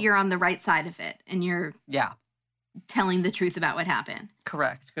least you're on the right side of it and you're telling the truth about what happened.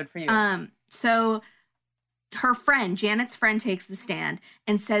 Correct. Good for you. So her friend, Janet's friend, takes the stand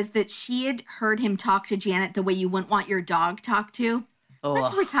and says that she had heard him talk to Janet the way you wouldn't want your dog talked to. Ugh.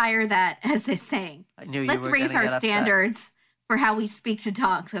 Let's retire that as a saying. I knew you Let's were raise our standards for how we speak to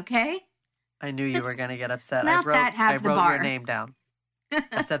dogs, okay? I knew you were going to get upset. I wrote your name down.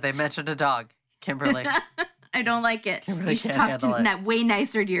 I said they mentioned a dog, Kimberly. I don't like it. Kimberly you should talk way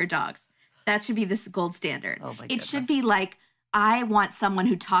nicer to your dogs. That should be the gold standard. Oh my goodness. It should be I want someone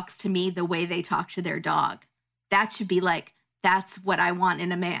who talks to me the way they talk to their dog. That should be that's what I want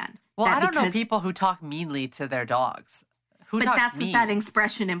in a man. Well, I don't know people who talk meanly to their dogs. But that's mean? What that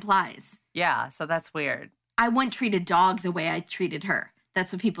expression implies. Yeah, so that's weird. I wouldn't treat a dog the way I treated her.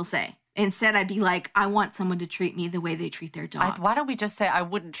 That's what people say. Instead, I'd be I want someone to treat me the way they treat their dog. Why don't we just say I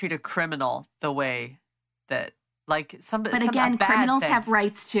wouldn't treat a criminal the way that, somebody... But again, criminals have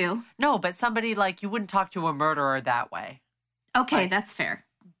rights too. No, but somebody, you wouldn't talk to a murderer that way. Okay, that's fair.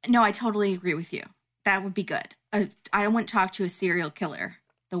 No, I totally agree with you. That would be good. I wouldn't talk to a serial killer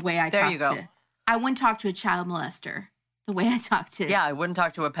the way I talk to... I wouldn't talk to a child molester the way I talk to... Yeah, I wouldn't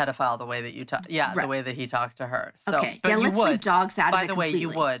talk to a pedophile the way that you talk... Yeah, right. The way that he talked to her. So, okay, but let's leave dogs out of it completely.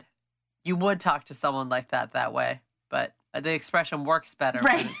 By the way, you would talk to someone like that way, but the expression works better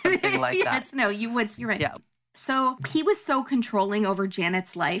when it's something like that. No, you would. You're right. Yeah. So he was so controlling over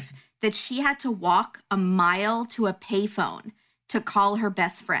Janet's life that she had to walk a mile to a payphone to call her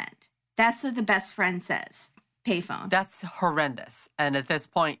best friend. That's what the best friend says. Payphone. That's horrendous. And at this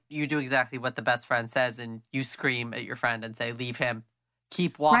point, you do exactly what the best friend says, and you scream at your friend and say, "Leave him.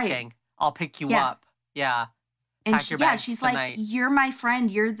 Keep walking. Right. I'll pick you up." Yeah. And she's tonight. "You're my friend.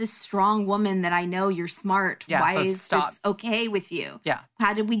 You're this strong woman that I know. You're smart. Yeah, why is this okay with you? Yeah.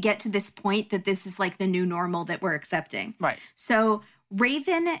 How did we get to this point that this is the new normal that we're accepting?" Right. So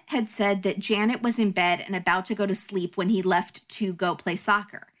Raven had said that Janet was in bed and about to go to sleep when he left to go play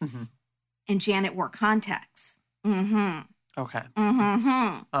soccer. Mm-hmm. And Janet wore contacts. Mm-hmm. Okay.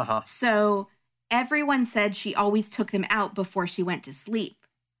 Mm-hmm. Uh-huh. So everyone said she always took them out before she went to sleep.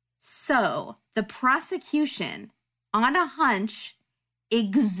 So the prosecution, on a hunch,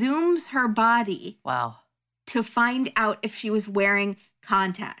 exhumes her body. Wow. To find out if she was wearing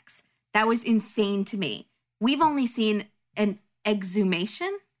contacts. That was insane to me. We've only seen an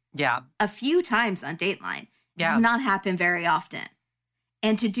exhumation a few times on Dateline. It does not happen very often.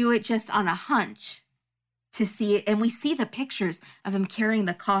 And to do it just on a hunch, to see it, and we see the pictures of him carrying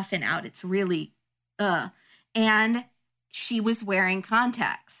the coffin out. It's really, and she was wearing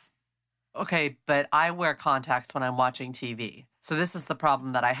contacts. Okay, but I wear contacts when I'm watching TV. So this is the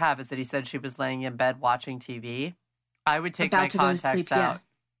problem that I have, is that he said she was laying in bed watching TV. I would take my contacts out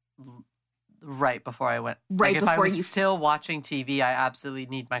right before I went. Right before if I was still watching TV, I absolutely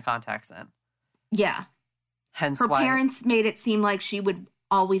need my contacts in. Yeah. Hence her parents made it seem like she would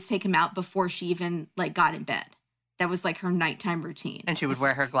always take him out before she even got in bed. That was her nighttime routine. And she would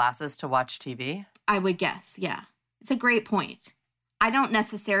wear her glasses to watch TV? I would guess, yeah. It's a great point. I don't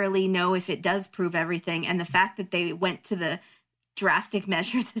necessarily know if it does prove everything. And the fact that they went to the drastic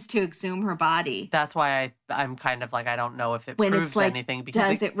measures as to exhume her body. That's why I'm kind of like, I don't know if it when proves it's like, anything.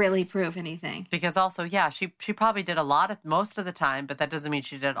 Does it really prove anything? Because also, yeah, she probably did most of the time, but that doesn't mean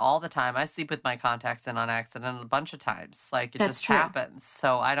she did it all the time. I sleep with my contacts in on accident a bunch of times. Like, it That's just true. happens.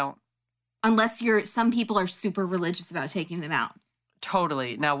 So I don't. Unless some people are super religious about taking them out.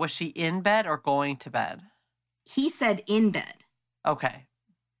 Totally. Now, was she in bed or going to bed? He said in bed. Okay.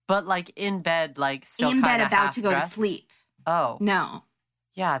 But like in bed, like still in bed, kinda about to go to half-dressed? sleep. Oh. No.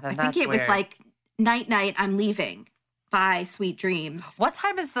 Yeah, then I that's think it was weird. like, night, I'm leaving. Bye, sweet dreams. What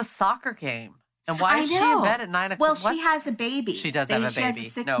time is the soccer game? And why is she in know. bed at 9 o'clock? Well, What? she has a baby. She does have a She has baby. a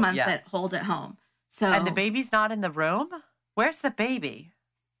 6 No, month yeah. at hold at home. So, And the baby's not in the room? Where's the baby?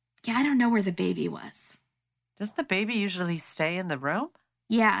 yeah, I don't know where the baby was. Doesn't the baby usually stay in the room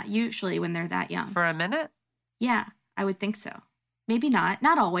Yeah, usually when they're that young. for a minute? Yeah, I would think so. Maybe not.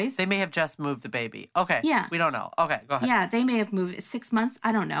 Not always. They may have just moved the baby. Okay. Yeah. We don't know. Okay, go ahead. Yeah, they may have moved. It's 6 months.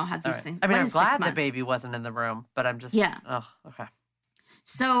 I don't know how All these right. things. I mean, what I'm is 6 glad the months? baby wasn't in the room, but I'm just. Yeah. Oh, okay.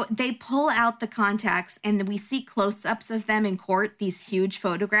 So they pull out the contacts, and we see close-ups of them in court. These huge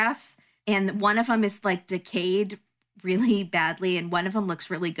photographs, and one of them is like decayed really badly, and one of them looks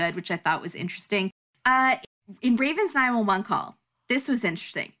really good, which I thought was interesting. In Raven's 911 call, this was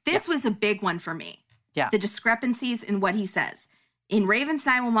interesting. This was a big one for me. Yeah. The discrepancies in what he says. In Raven's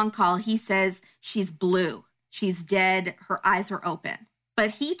 911 call, he says she's blue. She's dead. Her eyes are open.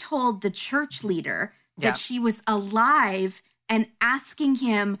 But he told the church leader that Yeah. she was alive and asking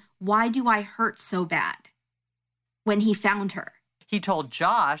him, why do I hurt so bad when he found her? He told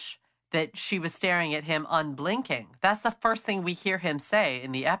Josh that she was staring at him unblinking. That's the first thing we hear him say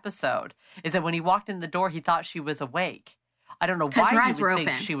in the episode, is that when he walked in the door, he thought she was awake. I don't know 'Cause her why eyes he were would think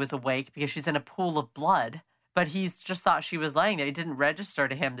open. she was awake, because she's in a pool of blood. But he's just thought she was laying there. It didn't register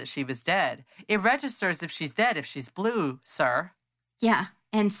to him that she was dead. It registers if she's dead, if she's blue, sir. Yeah,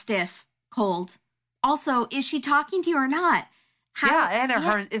 and stiff, cold. Also, is she talking to you or not? Yeah,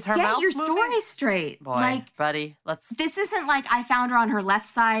 and is her get mouth your moving? story straight. Boy, Like, buddy, let's... this isn't like I found her on her left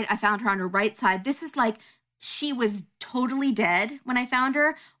side, I found her on her right side. This is like she was totally dead when I found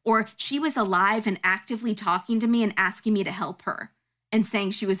her, or she was alive and actively talking to me and asking me to help her and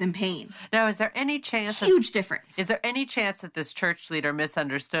saying she was in pain. Now, is there any chance... Huge difference. Is there any chance that this church leader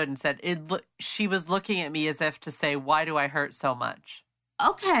misunderstood and said she was looking at me as if to say, why do I hurt so much?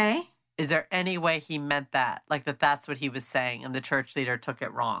 Okay. Is there any way he meant that? Like that's what he was saying and the church leader took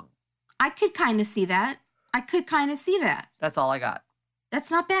it wrong? I could kind of see that. That's all I got.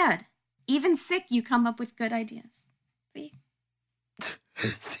 That's not bad. Even sick, you come up with good ideas. See?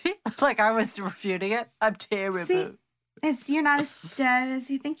 See? Like I was refuting it. I'm terrible. See? You're not as dead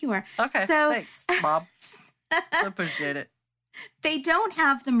as you think you are. Okay, So, thanks, Mom. I appreciate it. They don't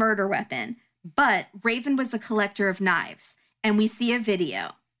have the murder weapon, but Raven was a collector of knives, and we see a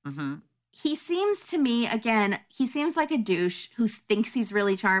video. Mm-hmm. He seems to me, again, he seems like a douche who thinks he's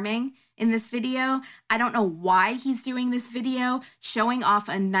really charming in this video. I don't know why he's doing this video, showing off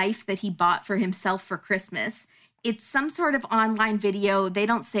a knife that he bought for himself for Christmas. It's some sort of online video. They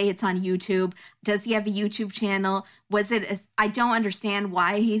don't say it's on YouTube. Does he have a YouTube channel? I don't understand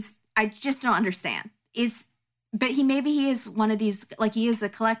why I just don't understand. But maybe he is one of these, like he is a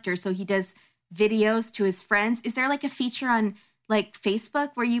collector, so he does videos to his friends. Is there like a feature on like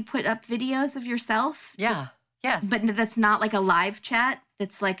Facebook where you put up videos of yourself? Yeah. Yes. But that's not like a live chat.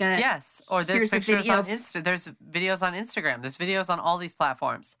 That's like a... Yes. Or there's here's a pictures video on There's videos on Instagram. There's videos on all these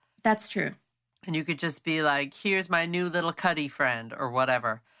platforms. That's true. And you could just be like, here's my new little Cuddy friend or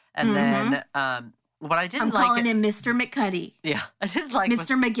whatever. And then what I didn't I'm like... calling him Mr. McCuddy. Yeah. I didn't like...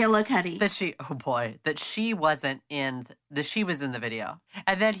 Mr. McGillicuddy. That she wasn't in... She was in the video.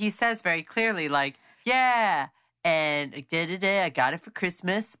 And then he says very clearly like, yeah... And I got it for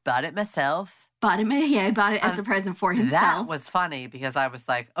Christmas, bought it myself. I bought it as a present for himself. That was funny because I was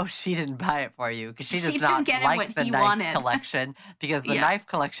like, oh, she didn't buy it for you because she does not get like the knife wanted. collection because the knife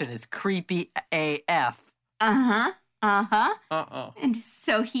collection is creepy AF. And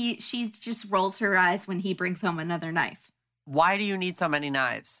so she just rolls her eyes when he brings home another knife. Why do you need so many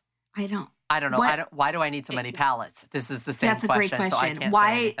knives? I don't know. Why do I need so many pallets? This is the same That's question. a great question. So I can't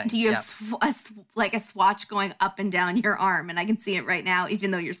Why say anything. do you have a swatch going up and down your arm? And I can see it right now,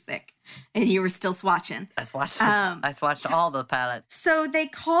 even though you're sick and you were still swatching. I swatched all the pallets. So they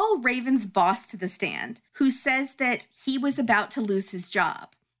call Raven's boss to the stand, who says that he was about to lose his job.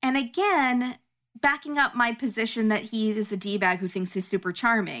 And again, backing up my position that he is a D-bag who thinks he's super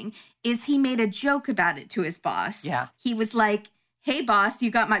charming, is he made a joke about it to his boss. Yeah. He was like, hey, boss,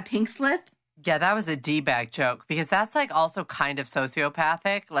 you got my pink slip? Yeah, that was a D-bag joke because that's like also kind of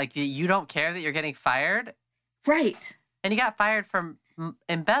sociopathic. Like you don't care that you're getting fired. Right. And he got fired from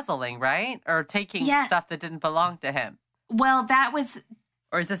embezzling, right? Or taking stuff that didn't belong to him. Well, that was...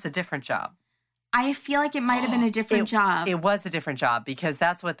 Or is this a different job? I feel like it might have been a different job. It was a different job because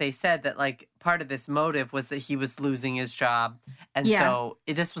that's what they said, that like part of this motive was that he was losing his job. And so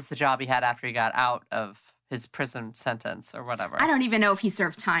this was the job he had after he got out of his prison sentence or whatever. I don't even know if he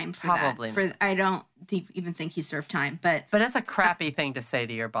served time for Probably that. I don't even think he served time. But that's a crappy thing to say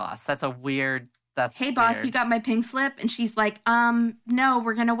to your boss. That's a weird... Hey, boss, you got my pink slip? And she's like, no,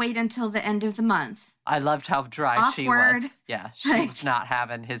 we're going to wait until the end of the month. I loved how dry she was. Yeah, she was not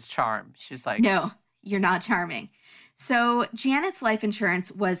having his charm. She was like... No, you're not charming. So Janet's life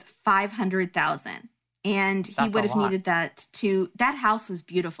insurance was $500,000. And he would have needed that to... That house was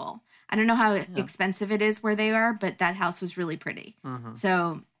beautiful. I don't know how expensive it is where they are, but that house was really pretty. Mm-hmm.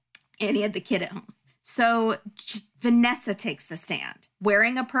 So, and he had the kid at home. So Vanessa takes the stand,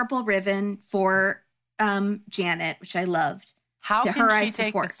 wearing a purple ribbon for Janet, which I loved. How can she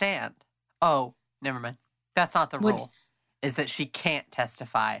take the stand? Oh, never mind. That's not the rule, is that she can't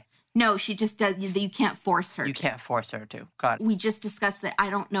testify. No, she just does. You can't force her. You can't force her to. Got it. We just discussed that. I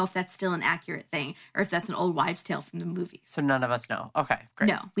don't know if that's still an accurate thing or if that's an old wives' tale from the movies. So none of us know. Okay, great.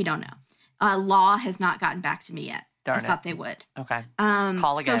 No, we don't know. Law has not gotten back to me yet. Darn I thought they would. Okay.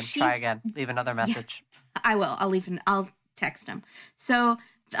 Call again. Try again. Leave another message. Yeah, I will. I'll text them. So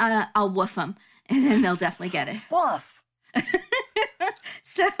I'll woof them, and then they'll definitely get it. Woof.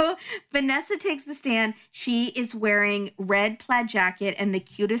 So Vanessa takes the stand. She is wearing red plaid jacket and the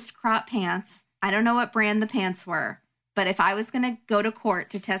cutest crop pants. I don't know what brand the pants were, but if I was going to go to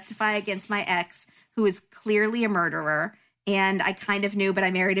court to testify against my ex, who is clearly a murderer, and I kind of knew, but I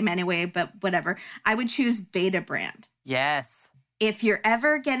married him anyway, but whatever, I would choose Beta brand. Yes. If you're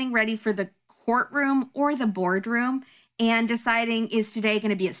ever getting ready for the courtroom or the boardroom and deciding, is today going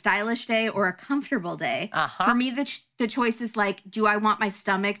to be a stylish day or a comfortable day? For me, the choice is like, do I want my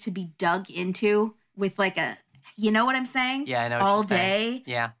stomach to be dug into with like a, you know what I'm saying? Yeah, I know what all you're saying. day.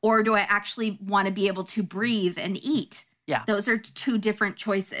 Yeah. Or do I actually want to be able to breathe and eat? Yeah. Those are two different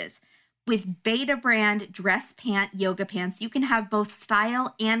choices. With Beta brand dress pant yoga pants, you can have both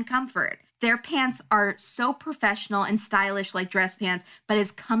style and comfort. Their pants are so professional and stylish like dress pants, but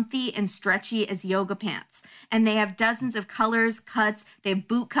as comfy and stretchy as yoga pants. And they have dozens of colors, cuts. They have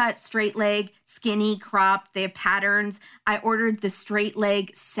boot cut, straight leg, skinny, cropped. They have patterns. I ordered the straight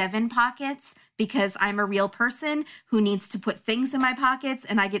leg 7 pockets because I'm a real person who needs to put things in my pockets.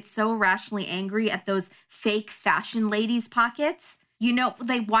 And I get so irrationally angry at those fake fashion ladies' pockets. You know,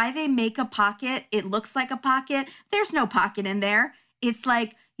 why they make a pocket, it looks like a pocket. There's no pocket in there. It's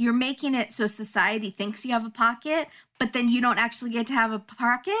like you're making it so society thinks you have a pocket, but then you don't actually get to have a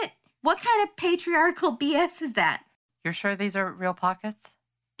pocket. What kind of patriarchal BS is that? You're sure these are real pockets?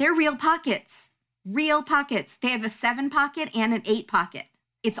 They're real pockets. Real pockets. They have a 7 pocket and an 8 pocket.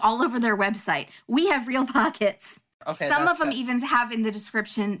 It's all over their website. We have real pockets. Okay, some of them even have in the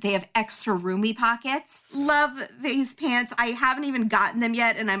description, they have extra roomy pockets. Love these pants. I haven't even gotten them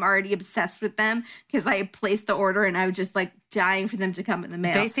yet, and I'm already obsessed with them because I placed the order and I was just like dying for them to come in the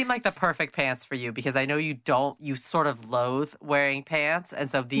mail. They seem like the perfect pants for you because I know you sort of loathe wearing pants. And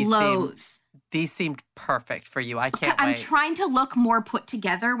so these seemed perfect for you. I can't wait. I'm trying to look more put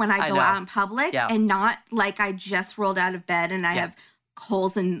together when I go out in public and not like I just rolled out of bed and I have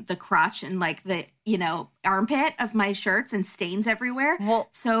holes in the crotch and like the, armpit of my shirts and stains everywhere. Well,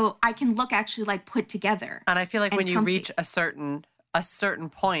 so I can look actually like put together. And I feel like when you reach a certain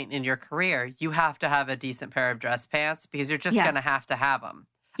point in your career, you have to have a decent pair of dress pants because you're just going to have them.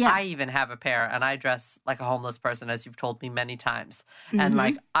 Yeah. I even have a pair and I dress like a homeless person, as you've told me many times. Mm-hmm. And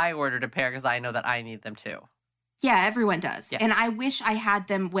like I ordered a pair because I know that I need them too. Yeah, everyone does. Yeah. And I wish I had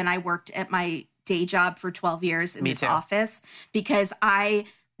them when I worked at my day job for 12 years in this office because I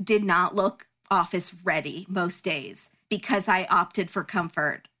did not look office ready most days because I opted for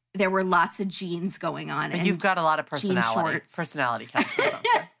comfort. There were lots of jeans going on. And you've got a lot of personality counts.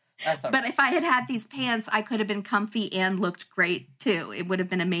 But if I had these pants, I could have been comfy and looked great too. It would have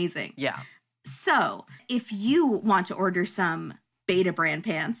been amazing. Yeah. So if you want to order some Beta brand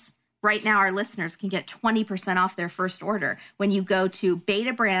pants, right now our listeners can get 20% off their first order when you go to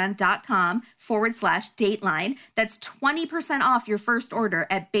betabrand.com/Dateline. That's 20% off your first order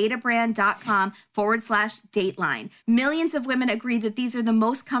at betabrand.com/Dateline. Millions of women agree that these are the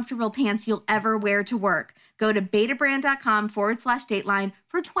most comfortable pants you'll ever wear to work. Go to betabrand.com/Dateline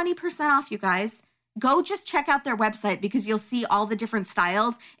for 20% off, you guys. Go just check out their website because you'll see all the different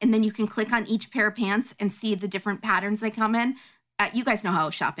styles and then you can click on each pair of pants and see the different patterns they come in. You guys know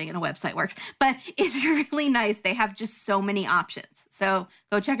how shopping on a website works, but it's really nice. They have just so many options. So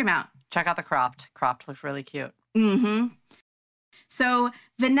go check them out. Check out the cropped. Cropped looks really cute. Mm-hmm. So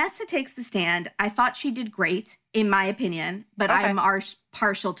Vanessa takes the stand. I thought she did great, in my opinion, but Okay. I'm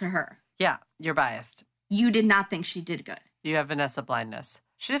partial to her. Yeah, you're biased. You did not think she did good. You have Vanessa blindness.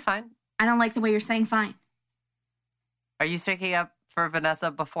 She did fine. I don't like the way you're saying fine. Are you sticking up for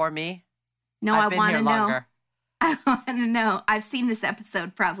Vanessa before me? No, I've I been want to here know. longer. I want to know. I've seen this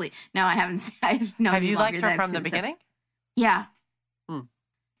episode probably. No, I haven't. I've known Have you longer liked than her I've from seen the this beginning? episode. Yeah. Hmm.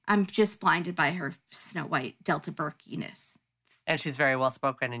 I'm just blinded by her Snow White Delta Burke-ness. And she's very well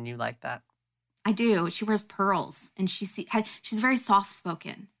spoken, and you like that. I do. She wears pearls, and she's very soft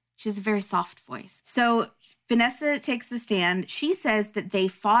spoken. She has a very soft voice. So Vanessa takes the stand. She says that they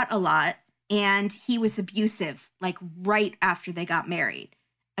fought a lot, and he was abusive, like right after they got married.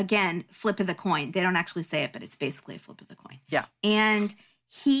 Again, flip of the coin. They don't actually say it, but it's basically a flip of the coin. Yeah. And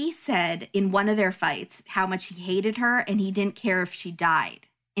he said in one of their fights how much he hated her, and he didn't care if she died.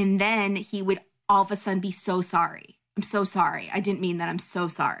 And then he would all of a sudden be so sorry. I'm so sorry. I didn't mean that. I'm so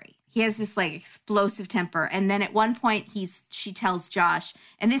sorry. He has this like explosive temper. And then at one point she tells Josh,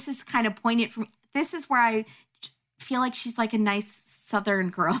 and this is kind of poignant from, this is where I feel like she's like a nice Southern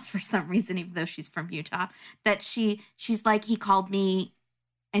girl for some reason, even though she's from Utah, that she's like, he called me,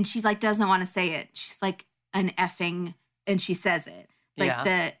 and she's like, doesn't want to say it. She's like an effing, and she says it. Like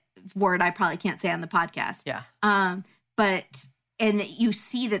the word I probably can't say on the podcast. Yeah. But, and you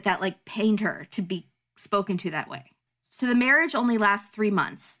see that like pained her to be spoken to that way. So the marriage only lasts 3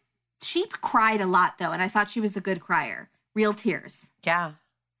 months. She cried a lot though, and I thought she was a good crier. Real tears. Yeah.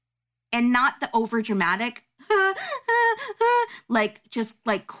 And not the over dramatic, like just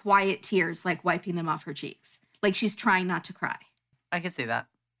like quiet tears, like wiping them off her cheeks. Like she's trying not to cry. I can see that.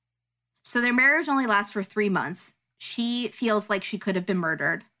 So their marriage only lasts for 3 months. She feels like she could have been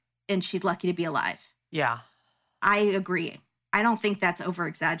murdered, and she's lucky to be alive. Yeah. I agree. I don't think that's over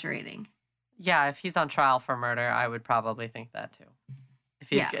exaggerating. Yeah, if he's on trial for murder, I would probably think that too.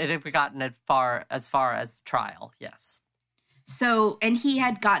 If we gotten as far as trial, yes. So, and he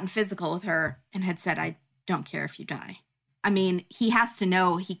had gotten physical with her and had said, I don't care if you die. I mean, he has to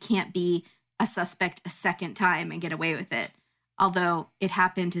know he can't be a suspect a second time and get away with it. Although it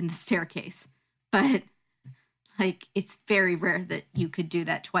happened in the staircase. But like, it's very rare that you could do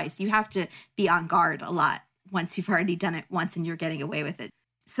that twice. You have to be on guard a lot once you've already done it once and you're getting away with it.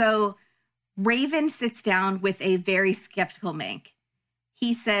 So Raven sits down with a very skeptical Mank.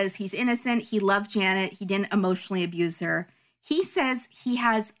 He says he's innocent. He loved Janet. He didn't emotionally abuse her. He says he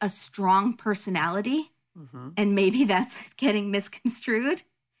has a strong personality, and maybe that's getting misconstrued.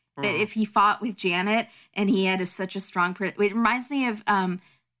 That if he fought with Janet and he had such a strong, it reminds me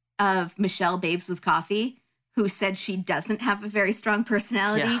of Michelle Babes with Coffee, who said she doesn't have a very strong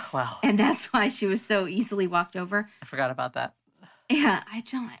personality. Yeah, wow. And that's why she was so easily walked over. I forgot about that. Yeah, I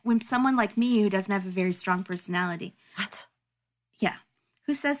don't. When someone like me who doesn't have a very strong personality. What? Yeah.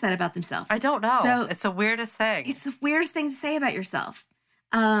 Who says that about themselves? I don't know. So, it's the weirdest thing. It's the weirdest thing to say about yourself.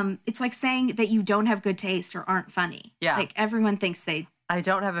 It's like saying that you don't have good taste or aren't funny. Yeah. Like everyone thinks they. I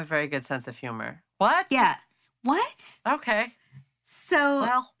don't have a very good sense of humor. What? Yeah. What? Okay. So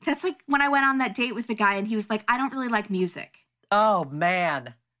Well. that's like when I went on that date with the guy and he was like, I don't really like music. Oh,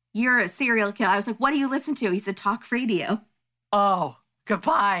 man. You're a serial killer. I was like, what do you listen to? He said, talk radio. Oh,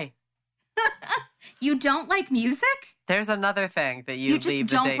 goodbye. You don't like music? There's another thing that you just leave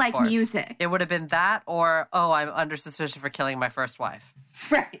the don't date like for. music. It would have been that or, oh, I'm under suspicion for killing my first wife.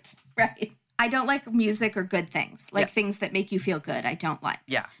 Right. I don't like music or good things. Like Yeah. things that make you feel good. I don't like.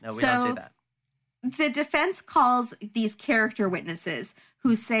 Yeah, no, we don't do that. The defense calls these character witnesses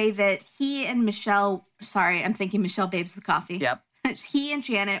who say that he and Michelle, sorry, I'm thinking Michelle Babes with Coffee. Yep. He and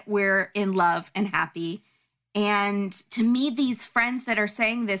Janet were in love and happy. And to me, these friends that are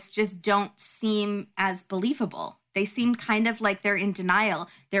saying this just don't seem as believable. They seem kind of like they're in denial.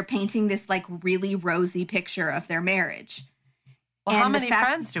 They're painting this like really rosy picture of their marriage. Well, And how the many fact-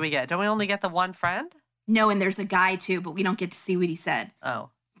 friends do we get? Don't we only get the one friend? No, and there's a guy too, but we don't get to see what he said. Oh.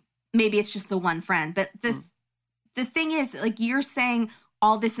 Maybe it's just the one friend. But the thing is, like, you're saying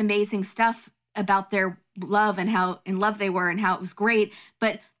all this amazing stuff about their love and how in love they were and how it was great.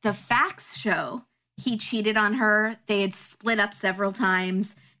 But the facts show he cheated on her. They had split up several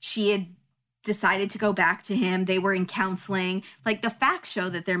times. She had decided to go back to him. They were in counseling. Like, the facts show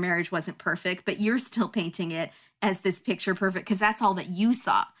that their marriage wasn't perfect, but you're still painting it as this picture perfect because that's all that you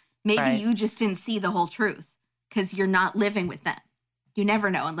saw. Maybe Right. you just didn't see the whole truth because you're not living with them. You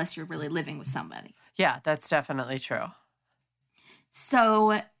never know unless you're really living with somebody. Yeah, that's definitely true.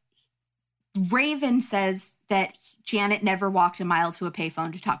 So Raven says that Janet never walked a mile to a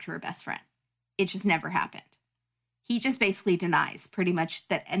payphone to talk to her best friend. It just never happened. He just basically denies pretty much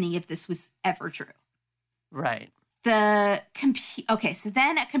that any of this was ever true. Right. Okay, so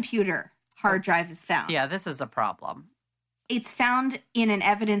then a computer hard drive is found. Yeah, this is a problem. It's found in an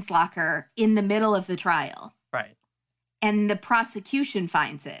evidence locker in the middle of the trial. Right. And the prosecution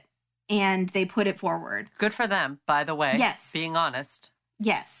finds it, and they put it forward. Good for them, by the way. Yes. Being honest.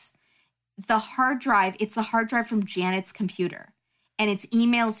 Yes. The hard drive, it's the hard drive from Janet's computer. And it's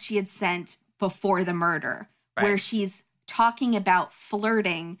emails she had sent before the murder, right. where she's talking about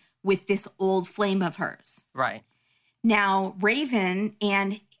flirting with this old flame of hers. Right. Now, Raven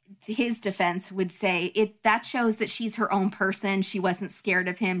and his defense would say that shows that she's her own person. She wasn't scared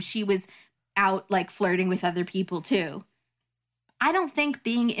of him. She was out like flirting with other people too. I don't think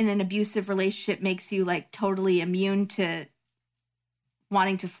being in an abusive relationship makes you like totally immune to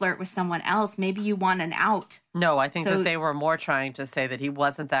wanting to flirt with someone else. Maybe you want an out. No, I think that they were more trying to say that he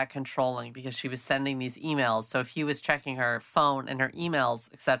wasn't that controlling because she was sending these emails. So if he was checking her phone and her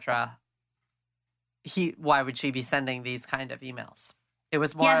emails, etc., why would she be sending these kind of emails? It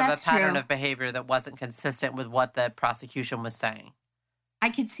was more of a pattern of behavior that wasn't consistent with what the prosecution was saying. I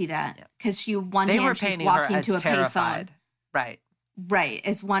could see that because she's walking to a payphone. Right. Right.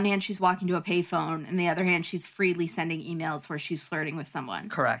 As one hand, she's walking to a payphone, and the other hand, she's freely sending emails where she's flirting with someone.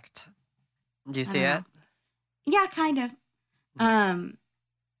 Correct. Do you see it? Yeah, kind of.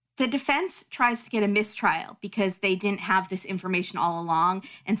 The defense tries to get a mistrial because they didn't have this information all along,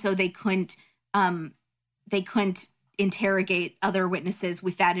 and so they couldn't interrogate other witnesses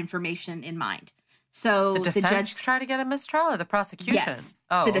with that information in mind. So the judge try to get a mistrial, or the prosecution? Yes,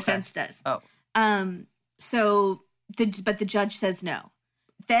 the defense does. Oh, but the judge says no.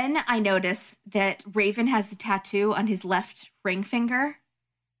 Then I notice that Raven has a tattoo on his left ring finger,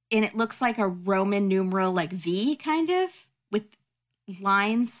 and it looks like a Roman numeral, like V, kind of, with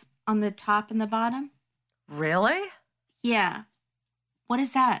lines on the top and the bottom. Really? Yeah. What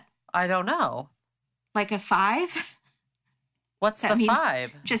is that? I don't know. Like a 5? What's the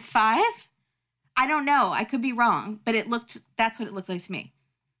 5? Just 5? I don't know. I could be wrong, but that's what it looked like to me.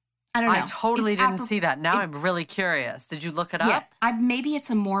 I don't know. I totally didn't see that. Now I'm really curious. Did you look it up? Yeah. Maybe it's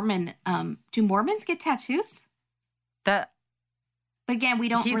a Mormon. Do Mormons get tattoos? But again, we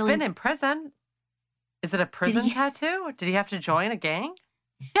don't He's been in prison. Is it a prison tattoo? Did he have to join a gang?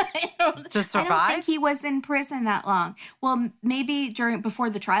 To survive? I don't think he was in prison that long. Well, maybe before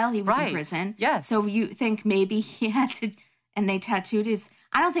the trial he was in prison. Yes. So you think maybe he had to, and they tattooed his.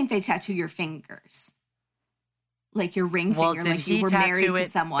 I don't think they tattoo your fingers, like your ring finger, like you were married to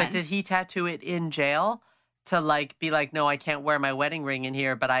someone. But did he tattoo it in jail to be like, no, I can't wear my wedding ring in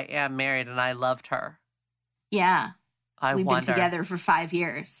here, but I am married and I loved her? Yeah. We've been together for 5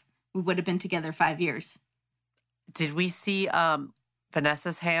 years. We would have been together 5 years. Did we see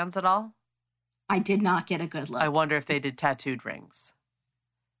Vanessa's hands at all? I did not get a good look. I wonder if they did tattooed rings.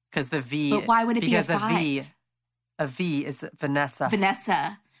 Because the V. But why would it be a 5? A V is Vanessa.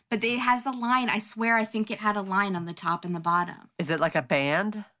 But it has a line. I swear I think it had a line on the top and the bottom. Is it like a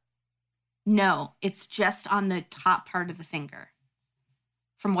band? No, it's just on the top part of the finger.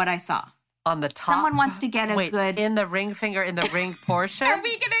 From what I saw. On the top? Someone wants to get good... in the ring finger, in the ring portion? Are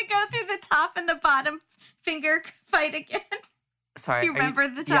we going to go through the top and the bottom finger fight again? Sorry. Do you remember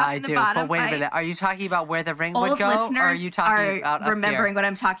the top and the bottom but wait a minute. Are you talking about where the ring would go? Listeners or are you talking about remembering what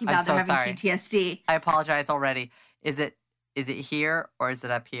I'm talking about. They're having PTSD. I apologize already. Is it here or is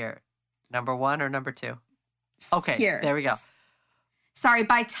it up here? Number 1 or number 2? Okay, here. There we go. Sorry,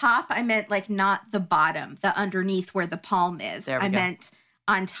 by top, I meant not the bottom, the underneath where the palm is. I meant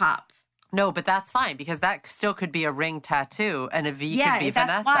on top. No, but that's fine because that still could be a ring tattoo and a V could be Vanessa. Yeah,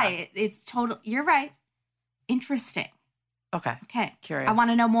 that's why. It's total. You're right. Interesting. Okay. Curious. I want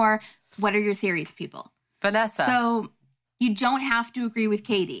to know more. What are your theories, people? Vanessa. So you don't have to agree with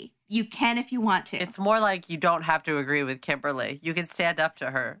Katie. You can if you want to. It's more like you don't have to agree with Kimberly. You can stand up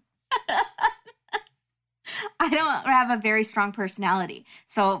to her. I don't have a very strong personality,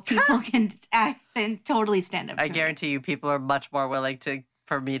 so people can totally stand up to me. I guarantee you people are much more willing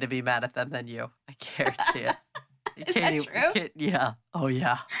for me to be mad at them than you. I guarantee it. Is that true? Yeah. Oh,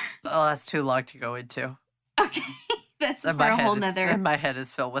 yeah. Oh, that's too long to go into. Okay. That's for a whole nother... And my head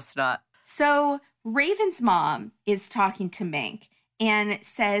is filled with snot. So Raven's mom is talking to Mink and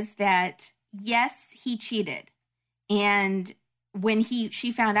says that, yes, he cheated. And when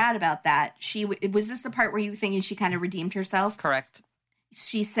she found out about that, was this the part where you were thinking she kind of redeemed herself? Correct.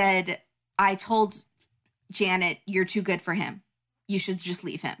 She said, I told Janet, you're too good for him. You should just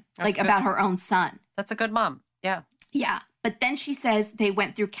leave him. About her own son. That's a good mom. Yeah. Yeah. But then she says they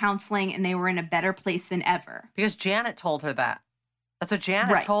went through counseling and they were in a better place than ever. Because Janet told her that. That's what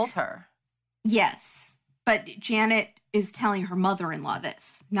Janet told her. Yes. But Janet is telling her mother-in-law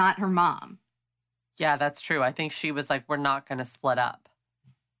this, not her mom. Yeah, that's true. I think she was like, we're not going to split up.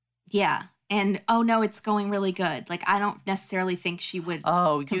 Yeah. And, oh, no, it's going really good. Like, I don't necessarily think she would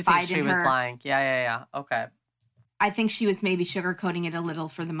you think she was her. lying. Yeah. Okay. I think she was maybe sugarcoating it a little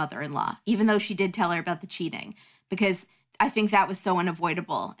for the mother-in-law, even though she did tell her about the cheating, because I think that was so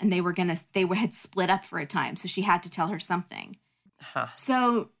unavoidable, and they had split up for a time, so she had to tell her something. Huh.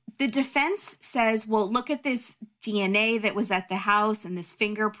 So the defense says, well, look at this DNA that was at the house and this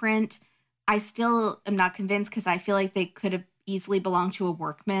fingerprint. I still am not convinced, because I feel like they could have easily belonged to a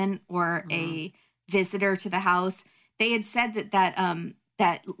workman or a visitor to the house. They had said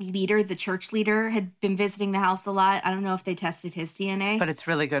that leader, the church leader, had been visiting the house a lot. I don't know if they tested his DNA. But it's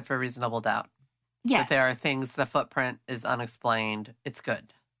really good for reasonable doubt. Yes. That there are things, the footprint is unexplained. It's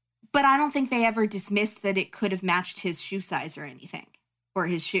good. But I don't think they ever dismissed that it could have matched his shoe size or anything, or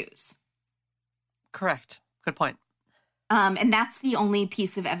his shoes. Correct. Good point. And that's the only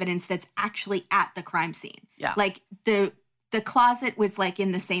piece of evidence that's actually at the crime scene. Yeah. Like, the closet was, like,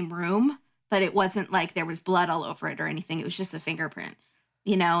 in the same room, but it wasn't like there was blood all over it or anything. It was just a fingerprint.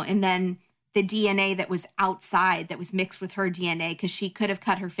 You know, and then the DNA that was outside that was mixed with her DNA, because she could have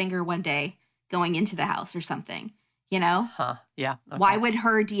cut her finger one day going into the house or something, you know? Huh. Yeah. Okay. Why would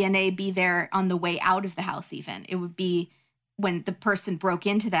her DNA be there on the way out of the house even? It would be when the person broke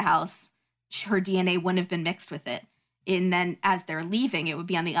into the house, her DNA wouldn't have been mixed with it. And then as they're leaving, it would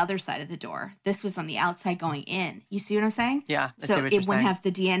be on the other side of the door. This was on the outside going in. You see what I'm saying? Yeah. So it wouldn't have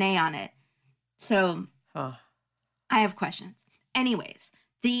the DNA on it. So I have questions. Anyways,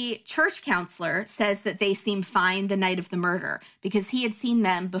 the church counselor says that they seemed fine the night of the murder because he had seen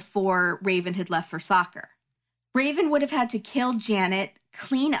them before Raven had left for soccer. Raven would have had to kill Janet,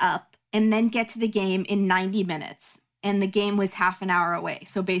 clean up, and then get to the game in 90 minutes. And the game was half an hour away.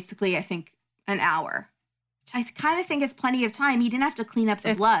 So basically, I think an hour. Which I kind of think is plenty of time. He didn't have to clean up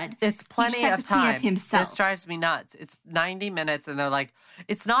the blood. It's plenty he just had of to clean time. Up himself. This drives me nuts. It's 90 minutes, and they're like,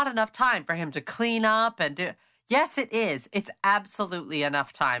 it's not enough time for him to clean up and do... Yes, it is. It's absolutely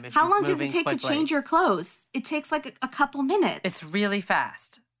enough time. If How long does it take quickly. to change your clothes? It takes like a couple minutes. It's really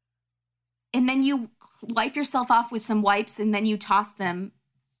fast. And then you wipe yourself off with some wipes, and then you toss them.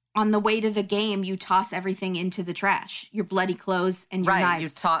 On the way to the game, you toss everything into the trash. Your bloody clothes and your knives. You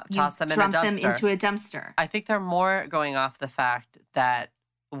toss them in a dumpster. Dump them into a dumpster. I think they're more going off the fact that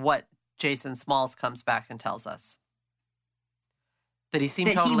what Jason Smalls comes back and tells us. That he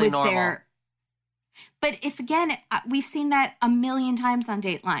seemed that totally he was normal. There. But if, again, we've seen that a million times on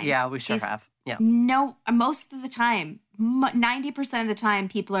Dateline. Yeah, we sure have. Yeah. No, most of the time, 90% of the time,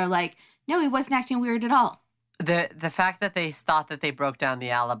 people are like, no, he wasn't acting weird at all. The fact that they thought that they broke down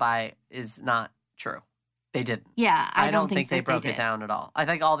the alibi is not true. They didn't. Yeah, I don't think they broke it down at all. I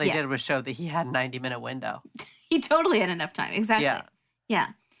think all they did was show that he had a 90-minute window. He totally had enough time. Exactly. Yeah.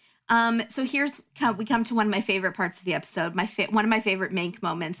 So we come to one of my favorite parts of the episode. One of my favorite Mank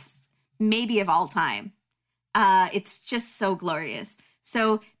moments, maybe of all time. It's just so glorious.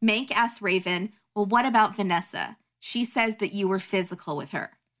 So Mank asks Raven, well, what about Vanessa? She says that you were physical with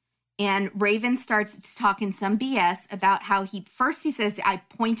her. And Raven starts talking some BS about how he says, I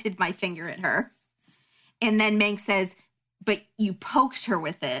pointed my finger at her. And then Mank says, but you poked her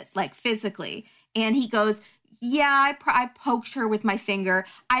with it, like physically. And he goes, yeah, I poked her with my finger.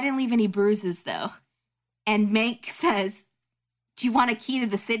 I didn't leave any bruises, though. And Mank says, do you want a key to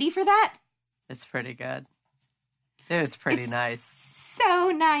the city for that? It's pretty good. It was pretty nice.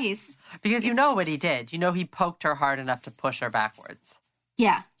 So nice. Because you know what he did. You know he poked her hard enough to push her backwards.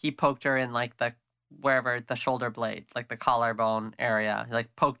 Yeah. He poked her in like wherever the shoulder blade, like the collarbone area. He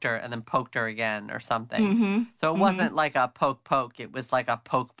like poked her and then poked her again or something. Mm-hmm. So it wasn't like a poke. It was like a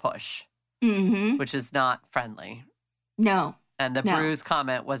poke push, which is not friendly. No. And the bruise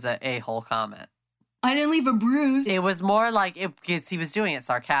comment was an a-hole comment. I didn't leave a bruise. It was more like because he was doing it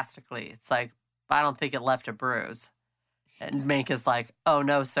sarcastically. It's like, I don't think it left a bruise. And Mank is like, oh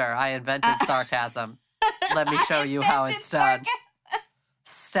no, sir, I invented sarcasm. Let me show you how it's done.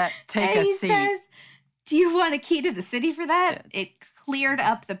 Take a seat. Says, do you want a key to the city for that? It cleared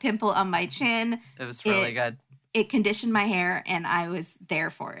up the pimple on my chin. It was really good. It conditioned my hair, and I was there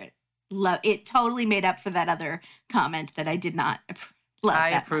for it. It totally made up for that other comment that I did not love. I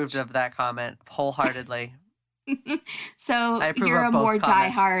approved of that comment wholeheartedly. So you're a more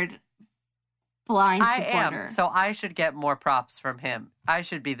diehard blind supporter. I am. So I should get more props from him. I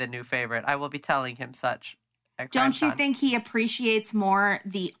should be the new favorite. I will be telling him such. Don't you think he appreciates more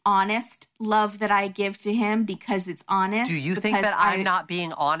the honest love that I give to him because it's honest? Do you think that I'm not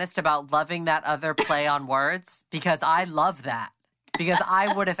being honest about loving that other play on words? Because I love that. Because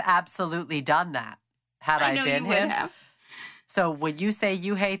I would have absolutely done that had I been him. Have. So when you say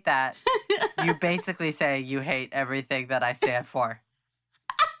you hate that, You basically say you hate everything that I stand for.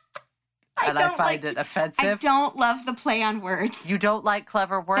 And I find it offensive. I don't love the play on words. You don't like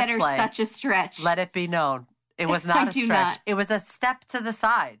clever wordplay. That are such a stretch. Let it be known. It was not a stretch. Not. It was a step to the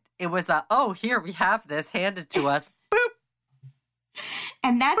side. It was here we have this handed to us. Boop.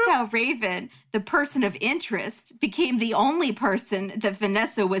 And that's how Raven, the person of interest, became the only person that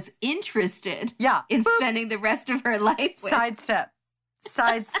Vanessa was interested in spending the rest of her life with.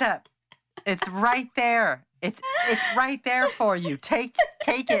 Sidestep. It's right there. It's right there for you. Take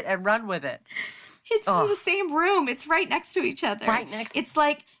it and run with it. It's in the same room. It's right next to each other. It's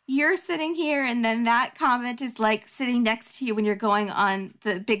like you're sitting here, and then that comment is like sitting next to you when you're going on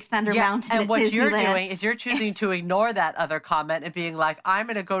the Big Thunder Mountain and at what Disneyland. You're doing is you're choosing to ignore that other comment and being like, I'm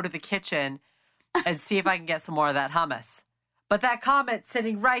going to go to the kitchen and see if I can get some more of that hummus. But that comment's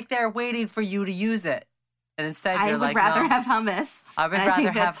sitting right there waiting for you to use it. And instead you're like, I would rather have hummus. I would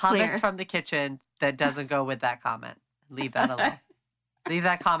rather have hummus from the kitchen that doesn't go with that comment. Leave that alone. Leave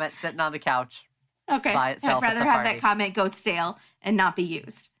that comment sitting on the couch. Okay. By itself. I'd rather have that comment go stale and not be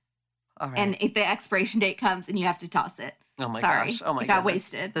used. All right. And if the expiration date comes and you have to toss it. Oh my gosh. Oh my god. It got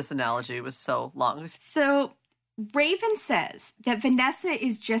wasted. This analogy was so long. So Raven says that Vanessa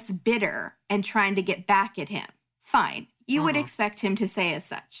is just bitter and trying to get back at him. Fine. You would expect him to say as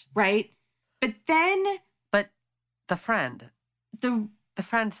such, right? But then... But the friend. The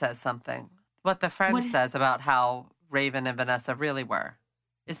friend says something. What the friend says about how Raven and Vanessa really were.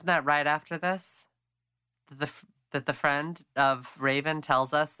 Isn't that right after this? That the friend of Raven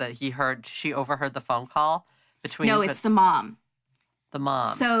tells us that she overheard the phone call between... No, it's the mom. The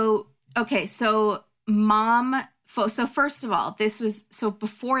mom. So, okay, so mom... So first of all, this was... So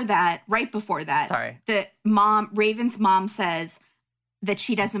before that, right before that... Sorry. Raven's mom says that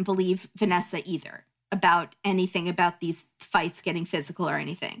she doesn't believe Vanessa either about anything about these fights getting physical or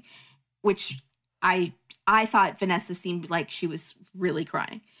anything, which I thought Vanessa seemed like she was really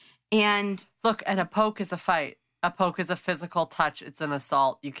crying. And look, and a poke is a fight. A poke is a physical touch. It's an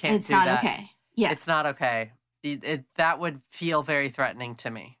assault. You can't do that. It's not okay. Yeah. It's not okay. That would feel very threatening to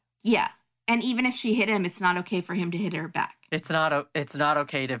me. Yeah. And even if she hit him, it's not okay for him to hit her back. It's not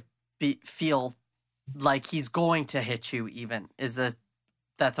okay to feel like he's going to hit you even.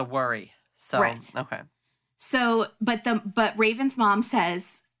 That's a worry. So, right. Okay. So, but Raven's mom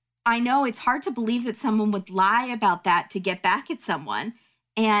says, I know it's hard to believe that someone would lie about that to get back at someone.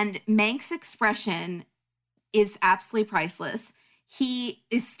 And Mank's expression is absolutely priceless. He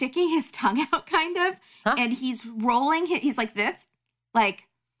is sticking his tongue out kind of, and he's rolling. He's like this, like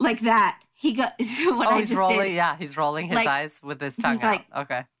that. He got what I just rolling, did. Yeah, he's rolling his eyes with his tongue out.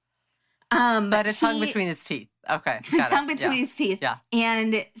 Okay. But his tongue between his teeth. Okay. His tongue between his teeth. Yeah.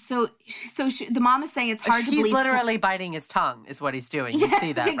 And so the mom is saying it's hard to believe. He's literally biting his tongue is what he's doing. You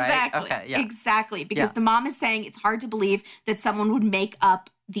see that, exactly, right? Okay, yeah. Exactly. Because the mom is saying it's hard to believe that someone would make up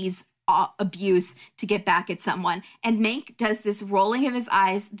these abuse to get back at someone. And Mank does this rolling of his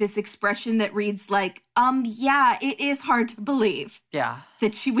eyes, this expression that reads like, yeah, it is hard to believe. Yeah.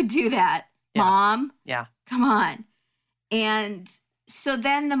 That she would do that. Yeah. Mom. Yeah. Come on. And so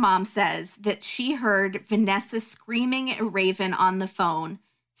then the mom says that she heard Vanessa screaming at Raven on the phone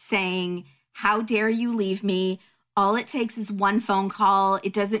saying, how dare you leave me? All it takes is one phone call.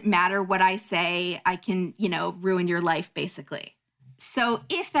 It doesn't matter what I say. I can, ruin your life, basically. So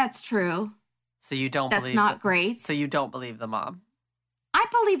if that's true, so you don't that's believe not great. So you don't believe the mom? I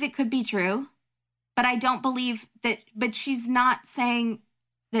believe it could be true, but I don't believe that. But she's not saying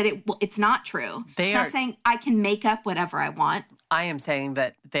that it's not true. She's not saying I can make up whatever I want. I am saying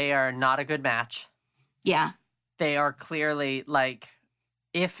that they are not a good match. Yeah. They are clearly like,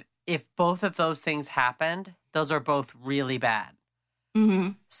 if both of those things happened, those are both really bad. Mm-hmm.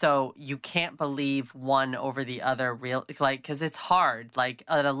 So you can't believe one over the other because it's hard. Like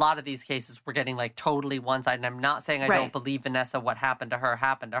in a lot of these cases, we're getting like totally one-sided. And I'm not saying I don't believe Vanessa, what happened to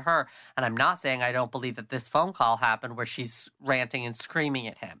her. And I'm not saying I don't believe that this phone call happened where she's ranting and screaming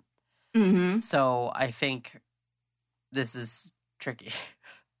at him. Mm-hmm. So I think this is tricky.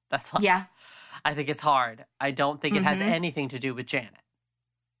 That's all. Yeah. I think it's hard. I don't think it has anything to do with Janet.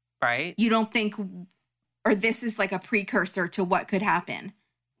 Right? You don't think... Or this is like a precursor to what could happen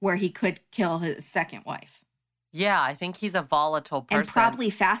where he could kill his second wife. Yeah, I think he's a volatile person. And probably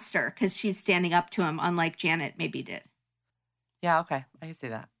faster because she's standing up to him, unlike Janet maybe did. Yeah, okay. I can see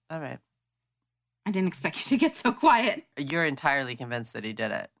that. All right. I didn't expect you to get so quiet. You're entirely convinced that he did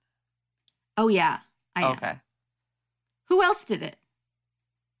it. Oh, yeah. I am. Okay. Who else did it?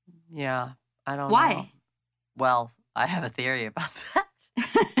 Yeah, I don't know. Why? Well, I have a theory about that.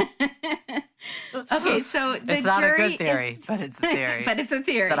 Okay, so the it's not jury a good theory, is, but it's a theory. but it's a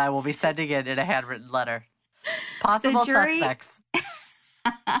theory that I will be sending in a handwritten letter. Possible jury, suspects.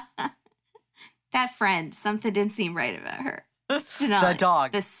 That friend, something didn't seem right about her. The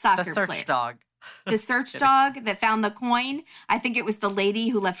dog. The soccer The search player. dog. The search dog that found the coin. I think it was the lady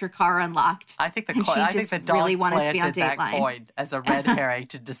who left her car unlocked. I think the and coin. she I just think the dog really wanted to be on planted that Dateline. coin as a red herring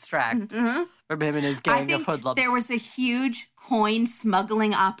to distract from him and his gang of hoodlums. There was a huge coin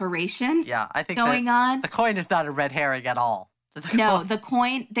smuggling operation. Yeah, I think going on. The coin is not a red herring at all. The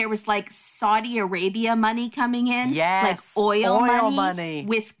coin. There was like Saudi Arabia money coming in. Yes, like oil money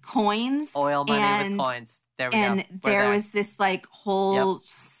with coins. Oil money with coins. There we go. And there was this like whole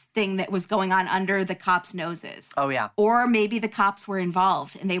thing that was going on under the cops' noses. Oh, yeah. Or maybe the cops were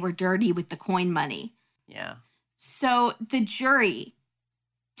involved and they were dirty with the coin money. Yeah. So the jury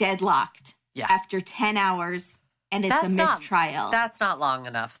deadlocked after 10 hours and it's a mistrial. That's not long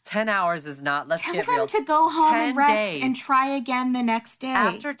enough. 10 hours is not. Let's Tell get real. them to go home and rest days. and try again the next day.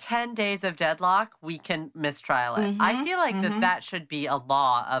 After 10 days of deadlock, we can mistrial it. I feel like that should be a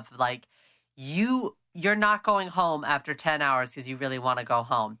law of like, you're not going home after 10 hours because you really want to go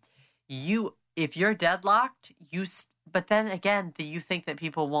home. If you're deadlocked, but then again, you think that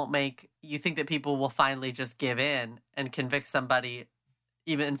people will finally just give in and convict somebody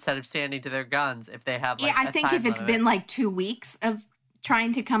even instead of standing to their guns if they have like I think if it's been like 2 weeks of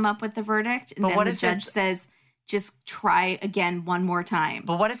trying to come up with the verdict and then the judge says, just try again one more time.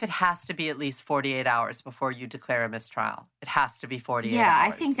 But what if it has to be at least 48 hours before you declare a mistrial? It has to be 48 hours. Yeah,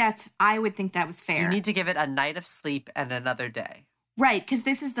 I would think that was fair. You need to give it a night of sleep and another day. Right, because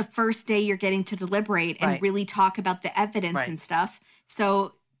this is the first day you're getting to deliberate and really talk about the evidence and stuff.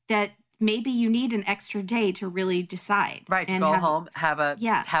 So that maybe you need an extra day to really decide. Right, to go home, have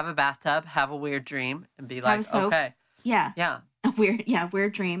a bathtub, have a weird dream, and be like, okay. Yeah. Yeah.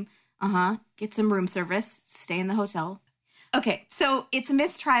 Weird dream. Get some room service, stay in the hotel. Okay, so it's a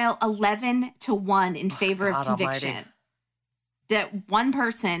mistrial 11-1 in favor of conviction. Almighty. That one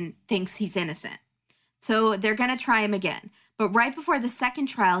person thinks he's innocent. So they're going to try him again. But right before the second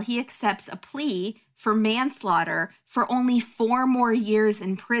trial, he accepts a plea for manslaughter for only 4 more years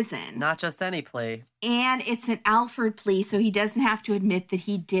in prison. Not just any plea. And it's an Alford plea, so he doesn't have to admit that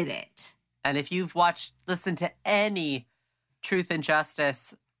he did it. And if you've listened to any Truth and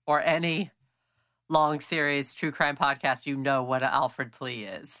Justice or any long series true crime podcast, you know what an Alford plea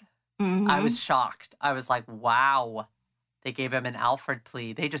is. I was shocked. I was like, wow, they gave him an Alford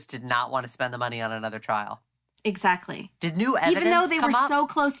plea. They just did not want to spend the money on another trial. Exactly. Did new evidence even though they were up? so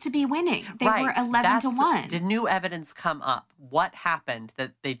close to be winning, they were 11-1. Did new evidence come up? What happened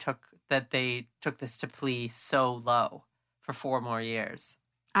that they took this to plea so low for 4 more years?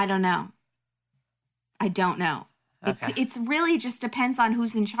 I don't know. Okay. It's really just depends on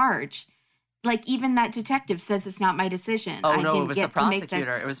who's in charge. Like even that detective says it's not my decision. Oh no, it was the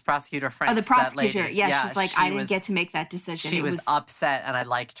prosecutor. It was Prosecutor Frank. Oh, the prosecutor. That yeah, she's like, I didn't get to make that decision. She was upset, and I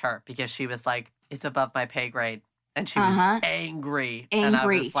liked her because she was like, it's above my pay grade. And she was angry. And I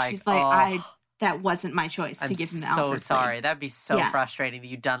was like, she's like, that wasn't my choice to give him the Alford plea. I'm so sorry. That'd be so frustrating that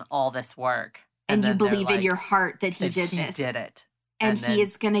you've done all this work. And you believe in your heart that he did this. He did it. And he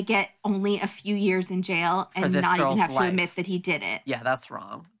is going to get only a few years in jail and not even have to admit that he did it. Yeah, that's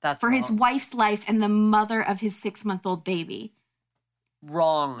wrong. For his wife's life and the mother of his 6-month-old baby.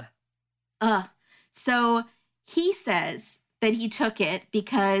 Wrong. So he says that he took it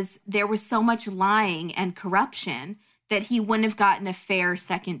because there was so much lying and corruption that he wouldn't have gotten a fair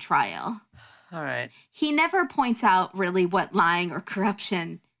second trial. All right. He never points out really what lying or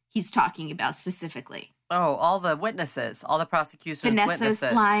corruption he's talking about specifically. Oh, all the witnesses, all the prosecution's witnesses.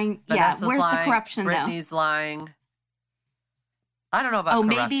 Lying. Vanessa's where's lying, the corruption Brittany's lying. I don't know about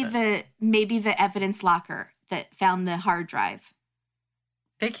corruption. Maybe the evidence locker that found the hard drive.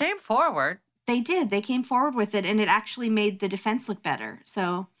 They came forward. They did. They came forward with it, and it actually made the defense look better.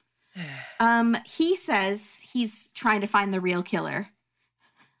 So he says he's trying to find the real killer,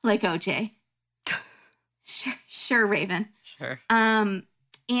 like OJ. Sure, Raven. Sure.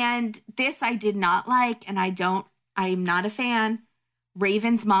 And this I did not like, and I'm not a fan.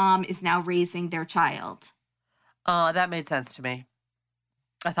 Raven's mom is now raising their child. That made sense to me.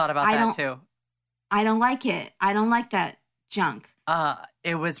 I thought about that too. I don't like it. I don't like that junk.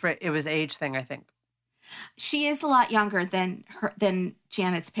 It was age thing, I think. She is a lot younger than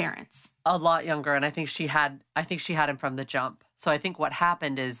Janet's parents. A lot younger, and I think she had him from the jump. So I think what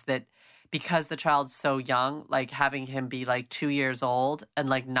happened is that because the child's so young, like having him be like 2 years old and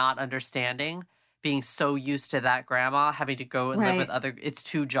like not understanding, being so used to that grandma having to go and live with other, it's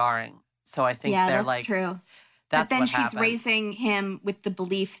too jarring. So I think they're like, true. That's but then what she's happened. Raising him with the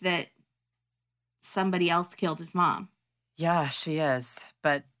belief that somebody else killed his mom. Yeah, she is.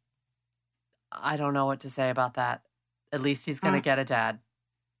 But I don't know what to say about that. At least he's going to get a dad.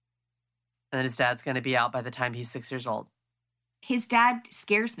 And then his dad's going to be out by the time he's 6 years old. His dad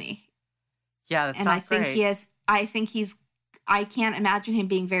scares me. Yeah, that's and not I think great. I can't imagine him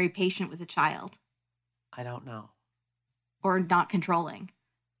being very patient with a child. I don't know. Or not controlling.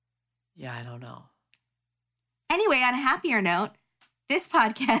 Yeah, I don't know. Anyway, on a happier note, this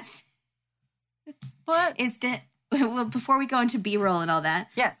podcast well, before we go into B-roll and all that.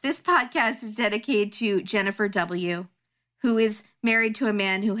 Yes. This podcast is dedicated to Jennifer W., who is married to a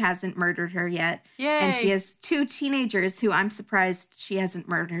man who hasn't murdered her yet. Yay. And she has 2 teenagers who I'm surprised she hasn't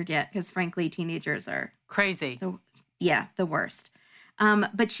murdered yet, because frankly, teenagers are crazy. The worst.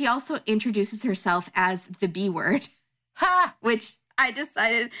 But she also introduces herself as the B word, which I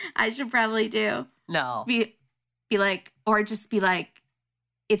decided I should probably do. No. Be like, or just be like,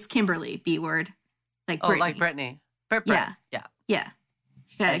 it's Kimberly, B word. Like Brittany. Like Brittany. Yeah.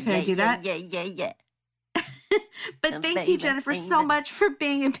 Can I do that? Yeah. But thank you, Jennifer, so much for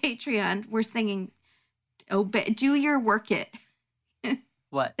being a Patreon. We're singing, do your work it.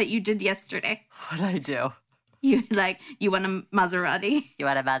 What? That you did yesterday. What'd I do? You want a Maserati? You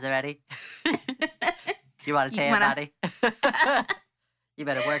want a Maserati? You want a Maserati? You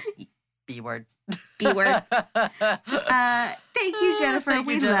better work. B word. B word. Thank you, Jennifer.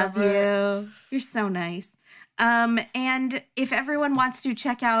 We love you. You're so nice. And if everyone wants to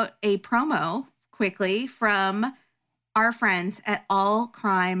check out a promo quickly from our friends at All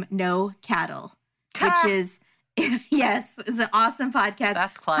Crime No Cattle, which is, yes, it's an awesome podcast.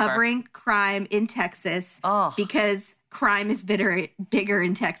 That's clever. Covering crime in Texas because crime is bigger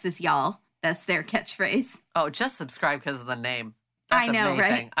in Texas, y'all. That's their catchphrase. Oh, just subscribe because of the name. That's I know,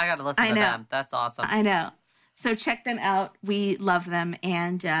 amazing. right? I got to listen to them. That's awesome. I know. So check them out. We love them.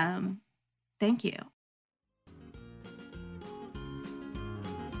 And thank you.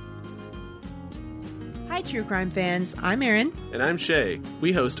 Hi, true crime fans. I'm Erin. And I'm Shay.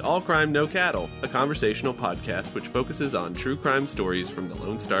 We host All Crime No Cattle, a conversational podcast which focuses on true crime stories from the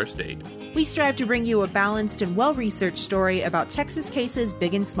Lone Star State. We strive to bring you a balanced and well-researched story about Texas cases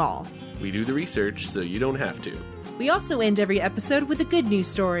big and small. We do the research so you don't have to. We also end every episode with a good news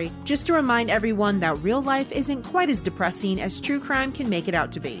story, just to remind everyone that real life isn't quite as depressing as true crime can make it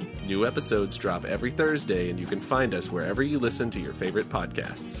out to be. New episodes drop every Thursday, and you can find us wherever you listen to your favorite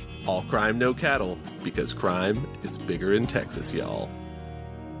podcasts. All Crime No Cattle, because crime is bigger in Texas, y'all.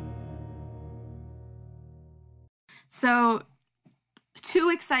 So,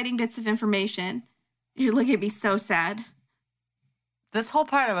 2 exciting bits of information. You're looking at me so sad. This whole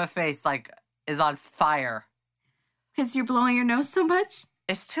part of my face, is on fire. Because you're blowing your nose so much?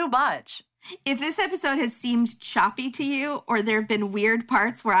 It's too much. If this episode has seemed choppy to you, or there have been weird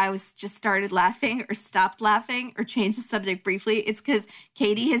parts where I was just started laughing or stopped laughing or changed the subject briefly, it's because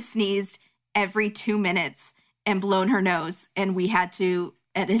Katie has sneezed every 2 minutes and blown her nose, and we had to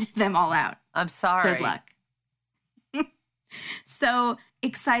edit them all out. I'm sorry. Good luck. So,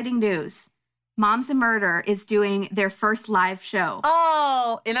 exciting news. Moms and Murder is doing their first live show.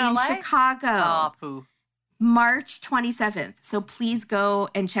 Oh, in LA? Chicago. Oh, poo. March 27th. So please go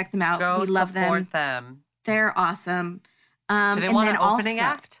and check them out. We love them. Support them. They're awesome. Do they want an opening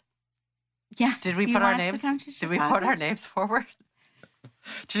act? Yeah. Did we put our names forward?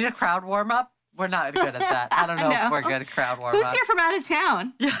 Did you do a crowd warm up? We're not good at that. I don't know if we're good at crowd warm up. Who's here from out of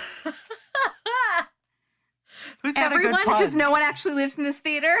town? Yeah. Who's got everyone? A good pun? Because no one actually lives in this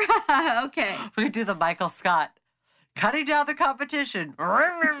theater? Okay. We do the Michael Scott. Cutting down the competition.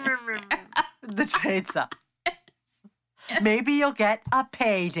 The chainsaw. Maybe you'll get a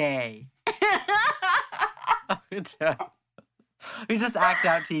payday. We just act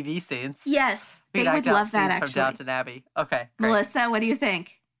out TV scenes. Yes. They would love that, actually. From Downton Abbey. Okay. Great. Melissa, what do you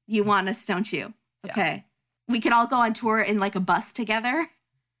think? You want us, don't you? Okay. Yeah. We could all go on tour in a bus together.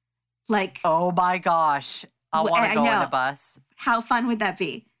 Oh my gosh. I want to go on a bus. How fun would that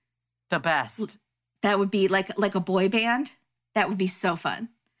be? The best. That would be like a boy band. That would be so fun.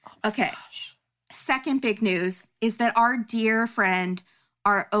 Okay. Gosh. Second big news is that our dear friend,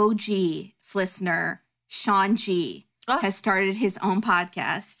 our OG listener, Sean G, has started his own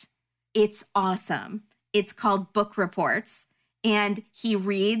podcast. It's awesome. It's called Book Reports. And he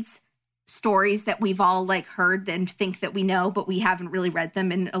reads stories that we've all heard and think that we know, but we haven't really read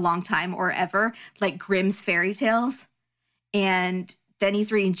them in a long time or ever, like Grimm's fairy tales. And then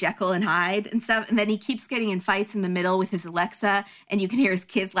he's reading Jekyll and Hyde and stuff. And then he keeps getting in fights in the middle with his Alexa. And you can hear his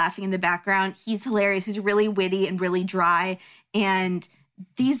kids laughing in the background. He's hilarious. He's really witty and really dry. And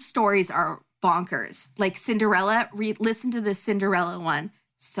these stories are bonkers. Like Cinderella, listen to the Cinderella one.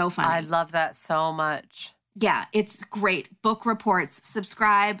 So funny. I love that so much. Yeah, it's great. Book reports.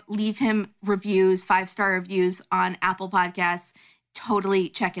 Subscribe. Leave him reviews, 5-star reviews on Apple Podcasts. Totally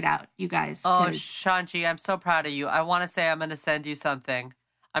check it out, you guys. Oh, Shanji, I'm so proud of you. I want to say I'm going to send you something.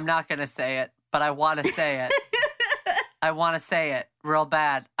 I'm not going to say it, but I want to say it. I want to say it real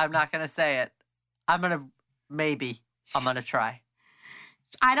bad. I'm not going to say it. I'm going to try.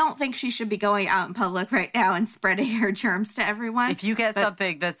 I don't think she should be going out in public right now and spreading her germs to everyone. If you get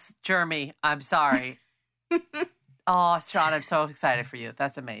something that's germy, I'm sorry. Oh, Sean, I'm so excited for you.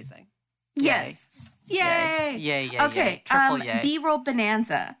 That's amazing. Yes. Yay. Yay. Okay. Triple yay. B-roll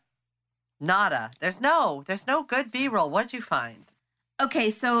bonanza. Nada. There's no good B-roll. What'd you find?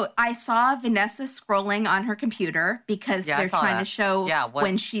 Okay, so I saw Vanessa scrolling on her computer because they're trying to show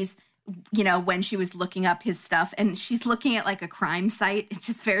when she's, when she was looking up his stuff, and she's looking at like a crime site. It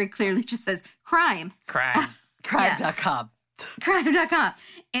just very clearly just says crime. Crime.com. Crime.com.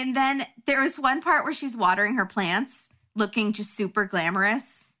 And then there was one part where she's watering her plants, looking just super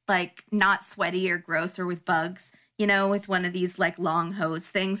glamorous, like not sweaty or gross or with bugs, with one of these like long hose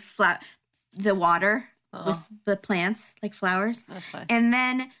things, the water. With the plants, like flowers. That's nice. And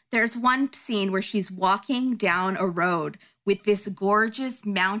then there's one scene where she's walking down a road with this gorgeous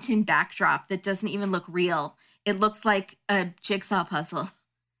mountain backdrop that doesn't even look real. It looks like a jigsaw puzzle.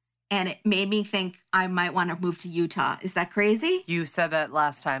 And it made me think I might want to move to Utah. Is that crazy? You said that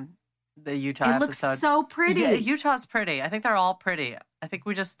last time, the Utah episode. It looks so pretty. Yeah, Utah's pretty. I think they're all pretty. I think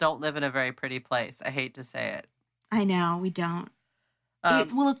we just don't live in a very pretty place. I hate to say it. I know, we don't.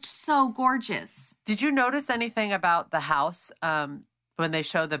 It will look so gorgeous. Did you notice anything about the house when they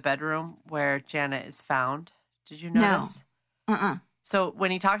show the bedroom where Janet is found? Did you notice? No. So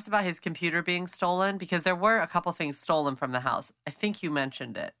when he talks about his computer being stolen, because there were a couple things stolen from the house. I think you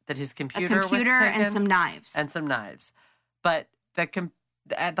mentioned it, that his computer was taken. And some knives. But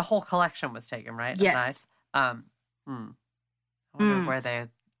the whole collection was taken, right? Yes. Of knives. I wonder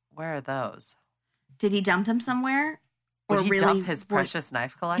where are those? Did he dump them somewhere? Would he dump his precious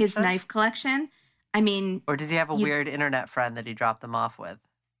knife collection? His knife collection? I mean... Or does he have a weird internet friend that he dropped them off with?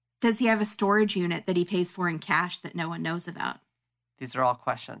 Does he have a storage unit that he pays for in cash that no one knows about? These are all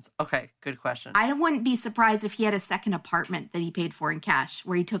questions. Okay, good question. I wouldn't be surprised if he had a second apartment that he paid for in cash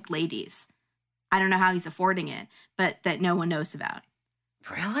where he took ladies. I don't know how he's affording it, but that no one knows about.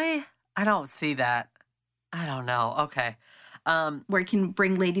 Really? I don't see that. I don't know. Okay. Where he can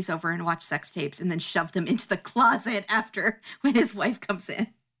bring ladies over and watch sex tapes and then shove them into the closet after when his wife comes in.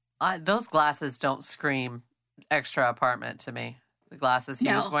 Those glasses don't scream extra apartment to me. The glasses he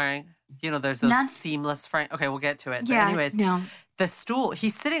was wearing. There's those seamless frame. Okay, we'll get to it. Yeah, but anyways, the stool.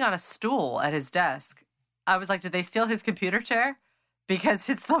 He's sitting on a stool at his desk. I was like, did they steal his computer chair? Because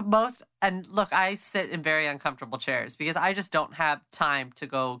it's the most... And look, I sit in very uncomfortable chairs because I just don't have time to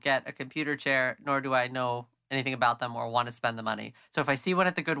go get a computer chair, nor do I know anything about them or want to spend the money. So if I see one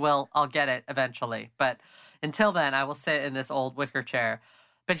at the Goodwill, I'll get it eventually. But until then, I will sit in this old wicker chair.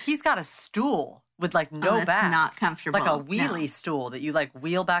 But he's got a stool with like no back. That's not comfortable. Like a wheelie stool that you like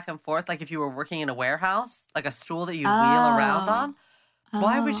wheel back and forth, like if you were working in a warehouse, like a stool that you wheel around on.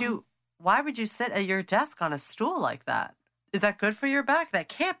 Why would you sit at your desk on a stool like that? Is that good for your back? That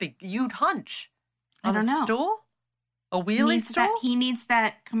can't be. You'd hunch on a stool? A wheelie stool? He needs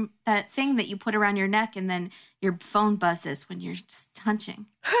that thing that you put around your neck and then your phone buzzes when you're hunching.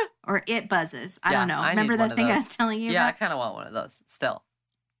 Or it buzzes. I don't know. Remember that thing I was telling you about? Yeah, I kind of want one of those still.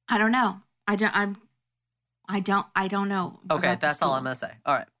 I don't know. I don't know. Okay, that's all I'm going to say.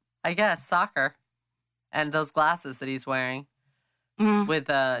 All right. I guess soccer and those glasses that he's wearing with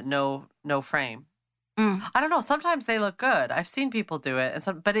no frame. I don't know. Sometimes they look good. I've seen people do it,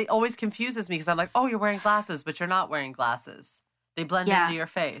 but it always confuses me because I'm like, oh, you're wearing glasses, but you're not wearing glasses. They blend into your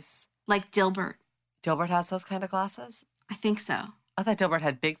face. Like Dilbert. Dilbert has those kind of glasses? I think so. I thought Dilbert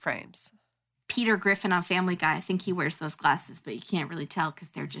had big frames. Peter Griffin on Family Guy, I think he wears those glasses, but you can't really tell because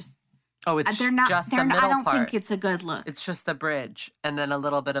they're just... Oh, it's just the middle I don't part. think it's a good look. It's just the bridge and then a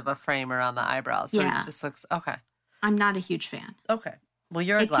little bit of a frame around the eyebrows. So it just looks... Okay. I'm not a huge fan. Okay. Well,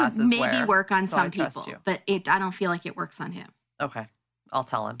 you're a glasses wearer. It could maybe work on so some people, but I don't feel like it works on him. Okay. I'll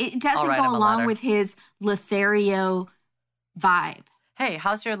tell him. It doesn't go along with his Lothario vibe. Hey,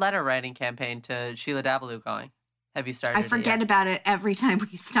 how's your letter writing campaign to Sheila Davalloo going? Have you started I forget about it every time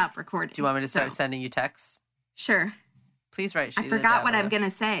we stop recording. Do you want me to start sending you texts? Sure. Please write Sheila I forgot Davalloo. what I'm going to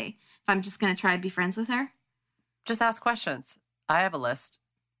say. If I'm just going to try to be friends with her? Just ask questions. I have a list.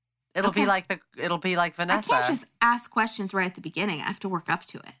 It'll be like Vanessa. I can't just ask questions right at the beginning. I have to work up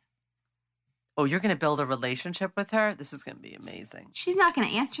to it. Oh, you're going to build a relationship with her? This is going to be amazing. She's not going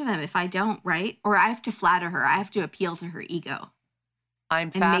to answer them if I don't, right? Or I have to flatter her. I have to appeal to her ego. I'm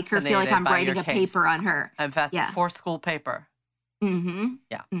and make her feel like I'm by writing your a case. paper on her. I'm fascinated. For school paper. Mm-hmm.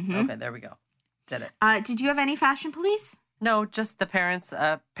 Yeah. Mm-hmm. Okay, there we go. Did it. Did you have any fashion police? No, just the parents,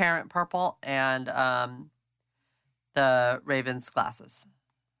 parent purple and the Raven's glasses.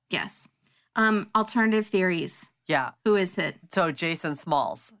 Yes. Alternative theories. Yeah. Who is it? So Jason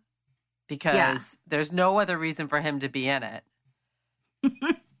Smalls. Because there's no other reason for him to be in it.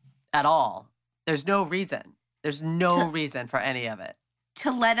 At all. There's no reason. There's no reason for any of it.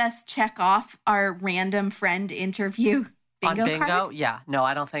 To let us check off our random friend interview bingo On bingo? card? Yeah. No,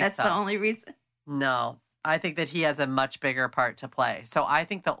 I don't think That's so. the only reason. No. I think that he has a much bigger part to play. So I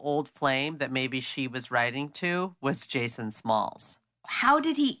think the old flame that maybe she was writing to was Jason Smalls.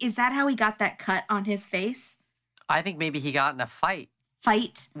 Is that how he got that cut on his face? I think maybe he got in a fight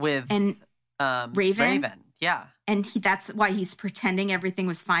with and Raven? Yeah. And that's why he's pretending everything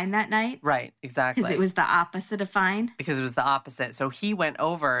was fine that night? Right, exactly. Because it was the opposite of fine? Because it was the opposite. So he went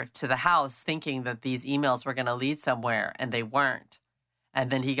over to the house thinking that these emails were going to lead somewhere, and they weren't. And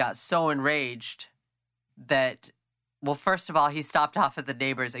then he got so enraged that, well, first of all, he stopped off at the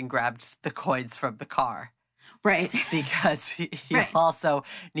neighbors and grabbed the coins from the car. Right. Because he also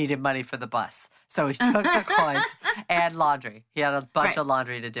needed money for the bus. So he took the coins and laundry. He had a bunch of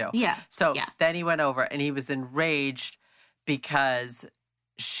laundry to do. Yeah. So then he went over and he was enraged because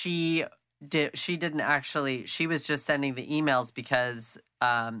she was just sending the emails because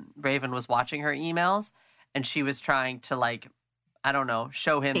Raven was watching her emails and she was trying to, like, I don't know,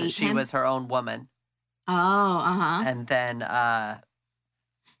 show him that she was her own woman. Oh, uh-huh. And then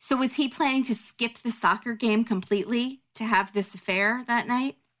so was he planning to skip the soccer game completely to have this affair that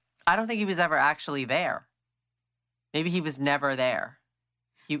night? I don't think he was ever actually there. Maybe he was never there.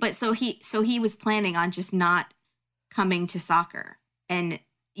 So he was planning on just not coming to soccer, and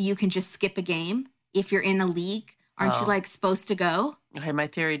you can just skip a game if you're in a league. Aren't you like supposed to go? Okay, my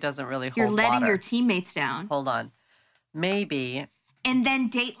theory doesn't really hold You're letting water. your teammates down. Hold on. Maybe. And then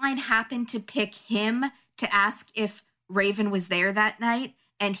Dateline happened to pick him to ask if Raven was there that night.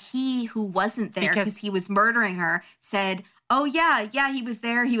 And he, who wasn't there because he was murdering her, said, oh, yeah, he was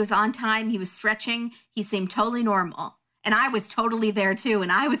there. He was on time. He was stretching. He seemed totally normal. And I was totally there, too.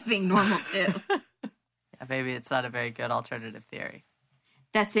 And I was being normal, too. Yeah, maybe it's not a very good alternative theory.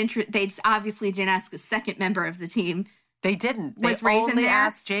 That's interesting. They obviously didn't ask a second member of the team. They didn't. Was they Raven only there?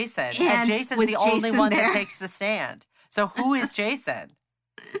 asked Jason. And Jason's the only one that takes the stand. So who is Jason?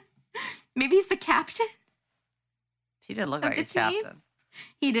 Maybe he's the captain. He didn't look like a captain.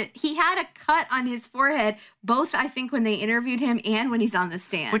 He did. He had a cut on his forehead, both I think when they interviewed him and when he's on the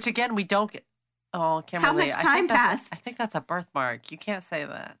stand. Which again, we don't get. Oh, Kimberly, how much time passed? I think that's a birthmark. You can't say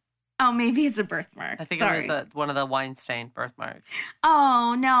that. Oh, maybe it's a birthmark. I think it was one of the Weinstein birthmarks.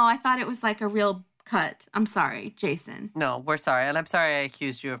 Oh no, I thought it was like a real cut. I'm sorry, Jason. No, we're sorry, and I'm sorry I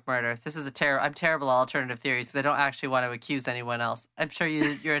accused you of murder. This is I'm terrible at alternative theories because I don't actually want to accuse anyone else. I'm sure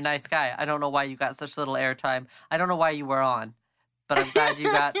you're a nice guy. I don't know why you got such little airtime. I don't know why you were on. But I'm glad you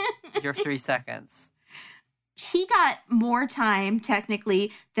got your 3 seconds. He got more time,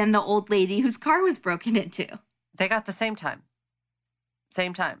 technically, than the old lady whose car was broken into. They got the same time.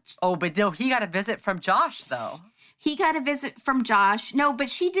 Same time. Oh, but no, he got a visit from Josh, though. He got a visit from Josh. No, but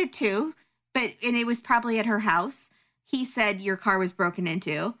she did too. And it was probably at her house. He said, your car was broken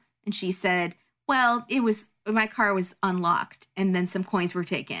into. And she said, well, my car was unlocked and then some coins were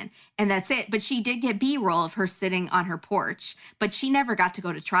taken and that's it. But she did get B-roll of her sitting on her porch, but she never got to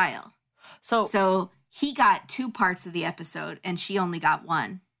go to trial. So he got 2 parts of the episode and she only got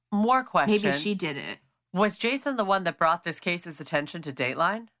 1. More question. Maybe she did it. Was Jason the one that brought this case's attention to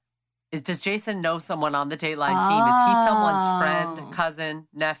Dateline? Does Jason know someone on the Dateline team? Is he someone's friend, cousin,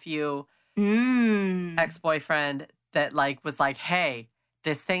 nephew, ex-boyfriend that was like, hey,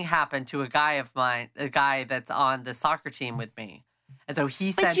 this thing happened to a guy of mine, a guy that's on the soccer team with me. And so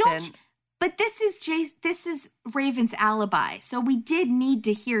he sent in. But this is Raven's alibi. So we did need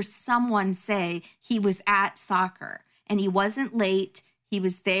to hear someone say he was at soccer and he wasn't late. He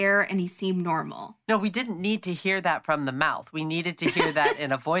was there and he seemed normal. No, we didn't need to hear that from the mouth. We needed to hear that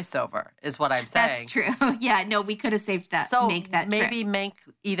in a voiceover, is what I'm saying. That's true. Yeah, no, we could have saved that. So Make that maybe trip. Mank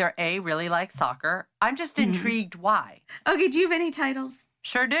either A, really likes soccer. I'm just intrigued why. Okay, do you have any titles?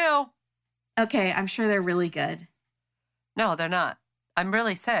 Sure do. Okay, I'm sure they're really good. No, they're not. I'm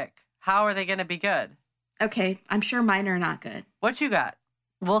really sick. How are they going to be good? Okay, I'm sure mine are not good. What you got?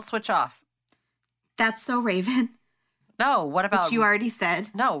 We'll switch off. That's So Raven. No, what about... Which you already said.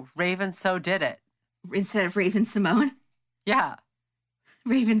 No, Raven So Did It. Instead of Raven Simone? Yeah.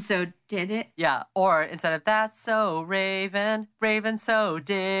 Raven So Did It? Yeah, or instead of That's So Raven, Raven So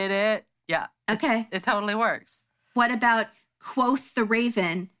Did It. Yeah. Okay. It totally works. What about Quoth the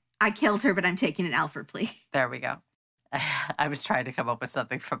Raven, I killed her, but I'm taking an Alfred plea. There we go. I was trying to come up with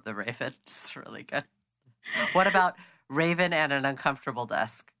something from the Raven. It's really good. What about Raven and an uncomfortable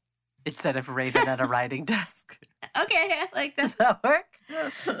desk instead of Raven and a writing desk? Okay, I like that. Does that work?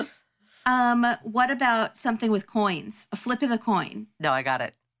 What about something with coins? A flip of the coin. No, I got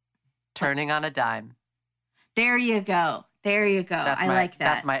it. Turning on a dime. There you go. I like that.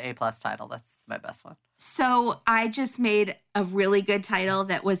 That's my A+ title. That's my best one. So I just made a really good title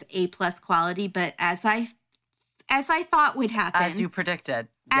that was A+ quality, but as I thought would happen. As you predicted.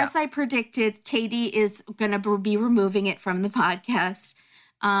 As I predicted, Katie is going to be removing it from the podcast.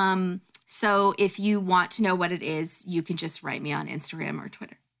 So if you want to know what it is, you can just write me on Instagram or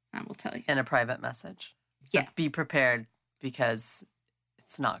Twitter. I will tell you. In a private message. Yeah. But be prepared because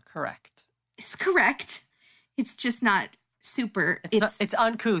it's not correct. It's correct. It's just not super. It's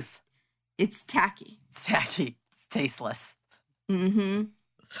uncouth. It's tacky. It's tacky. It's tasteless. Mm-hmm.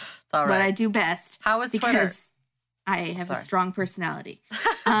 It's all right. What I do best. How was Twitter? Because I have a strong personality.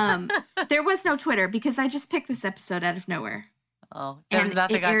 There was no Twitter because I just picked this episode out of nowhere. Oh, there was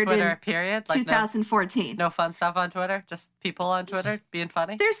nothing on Twitter, period? Like 2014. No fun stuff on Twitter? Just people on Twitter being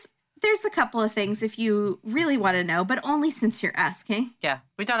funny? There's a couple of things if you really want to know, but only since you're asking. Yeah,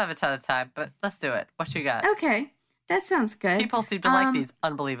 we don't have a ton of time, but let's do it. What you got? Okay, that sounds good. People seem to like these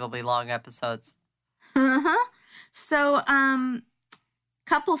unbelievably long episodes. Uh-huh. So,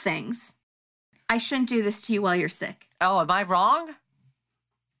 couple things. I shouldn't do this to you while you're sick. Oh, am I wrong?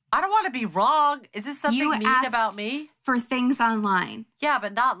 I don't want to be wrong. Is this something mean about me? For things online. Yeah,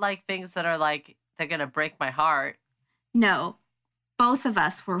 but not like things that are like, they're going to break my heart. No, both of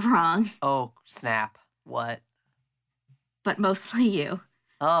us were wrong. Oh, snap. What? But mostly you.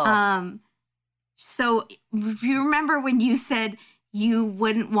 Oh. So you remember when you said you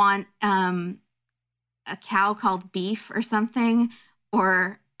wouldn't want a cow called Beef or something,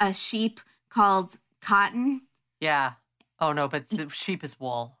 or a sheep called Cotton? Yeah. Oh, no, but the sheep is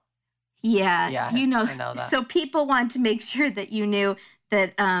wool. Yeah, you know. I know that. So people want to make sure that you knew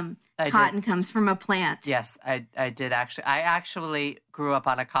that cotton comes from a plant. Yes, I did actually. I actually grew up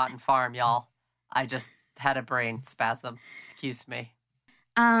on a cotton farm, y'all. I just had a brain spasm. Excuse me.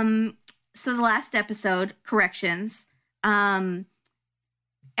 So the last episode, corrections.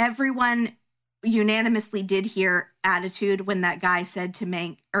 Everyone unanimously did hear attitude when that guy said to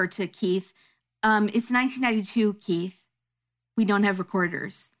Keith, it's 1992, Keith. We don't have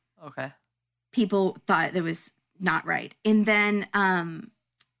recorders. Okay. People thought that was not right. And then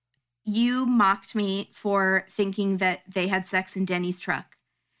you mocked me for thinking that they had sex in Denny's truck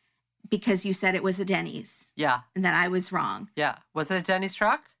because you said it was a Denny's. Yeah. And that I was wrong. Yeah. Was it a Denny's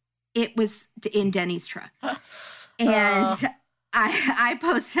truck? It was in Denny's truck. And I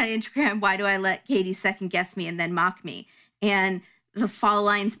posted on Instagram, why do I let Katie second guess me and then mock me? And the Fall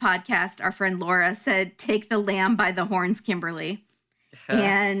Lines podcast, our friend Laura said, take the lamb by the horns, Kimberly.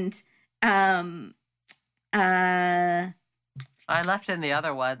 And I left in the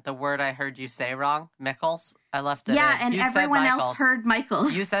other one the word I heard you say wrong, Mickles. I left it in. And everyone else heard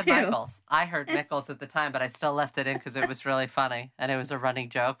Michaels. You said too. Michaels. I heard Mickles at the time, but I still left it in because it was really funny and it was a running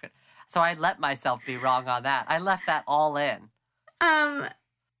joke. So I let myself be wrong on that. I left that all in.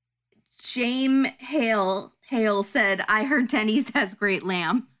 James Hale said, I heard Denny's has great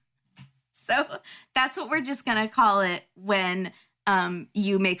lamb. So that's what we're just going to call it when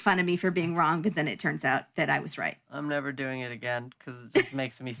you make fun of me for being wrong, but then it turns out that I was right. I'm never doing it again because it just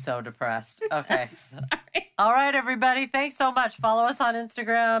makes me so depressed. Okay. Sorry. All right, everybody. Thanks so much. Follow us on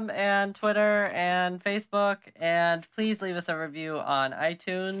Instagram and Twitter and Facebook. And please leave us a review on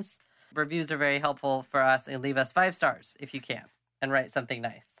iTunes. Reviews are very helpful for us, and leave us 5 stars if you can and write something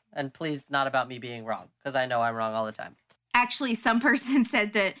nice. And please, not about me being wrong, because I know I'm wrong all the time. Actually, some person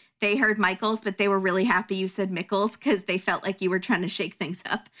said that they heard Michaels, but they were really happy you said Mickles because they felt like you were trying to shake things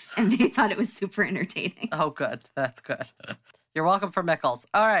up, and they thought it was super entertaining. Oh, good. That's good. You're welcome for Mickles.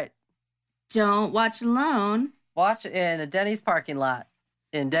 All right. Don't watch alone. Watch in a Denny's parking lot.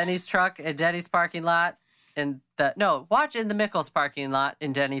 In Denny's truck, in Denny's parking lot. Watch in the Mickles parking lot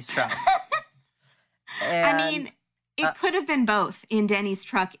in Denny's truck. It could have been both in Denny's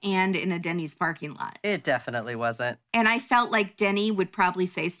truck and in a Denny's parking lot. It definitely wasn't. And I felt like Denny would probably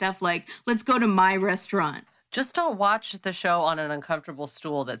say stuff like, let's go to my restaurant. Just don't watch the show on an uncomfortable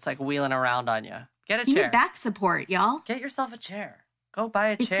stool that's like wheeling around on you. Get a You chair. need back support, y'all. Get yourself a chair. Go buy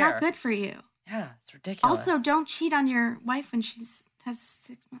a chair. It's not good for you. Yeah, it's ridiculous. Also, don't cheat on your wife when she has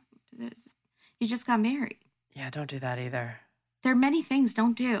 6 months. You just got married. Yeah, don't do that either. There are many things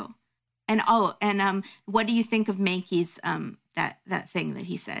don't do. And what do you think of Mankey's that thing that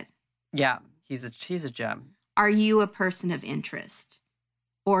he said? Yeah, he's a gem. Are you a person of interest?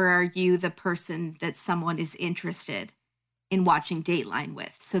 Or are you the person that someone is interested in watching Dateline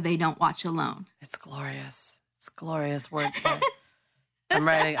with so they don't watch alone? It's glorious. It's glorious wordplay. I'm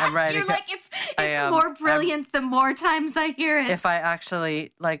writing. You're like, it's more brilliant the more times I hear it. If I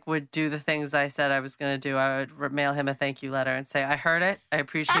actually would do the things I said I was going to do, I would mail him a thank you letter and say, I heard it. I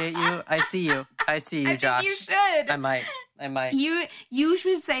appreciate you. I see you. I see you, Josh. You should. I might. You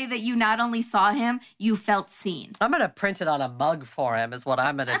should say that you not only saw him, you felt seen. I'm going to print it on a mug for him is what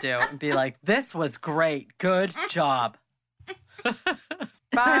I'm going to do. And be like, this was great. Good job.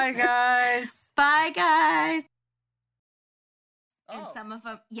 Bye, guys. Bye, guys. And Oh. some of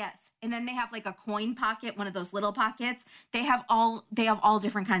them, yes. And then they have like a coin pocket, one of those little pockets. They have all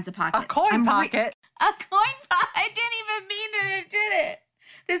different kinds of pockets. A coin pocket? A coin pocket. I didn't even mean it. It did it.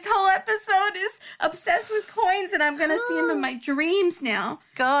 This whole episode is obsessed with coins, and I'm going to see them in my dreams now.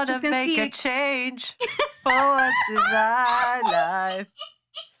 Gotta make a change for what's in my life.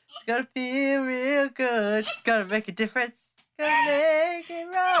 It's gonna feel real good. Gotta make a difference. Gotta make it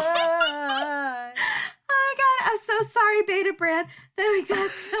right. Oh my God, I'm so sorry, Beta Brand, that we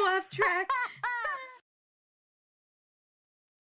got so off track.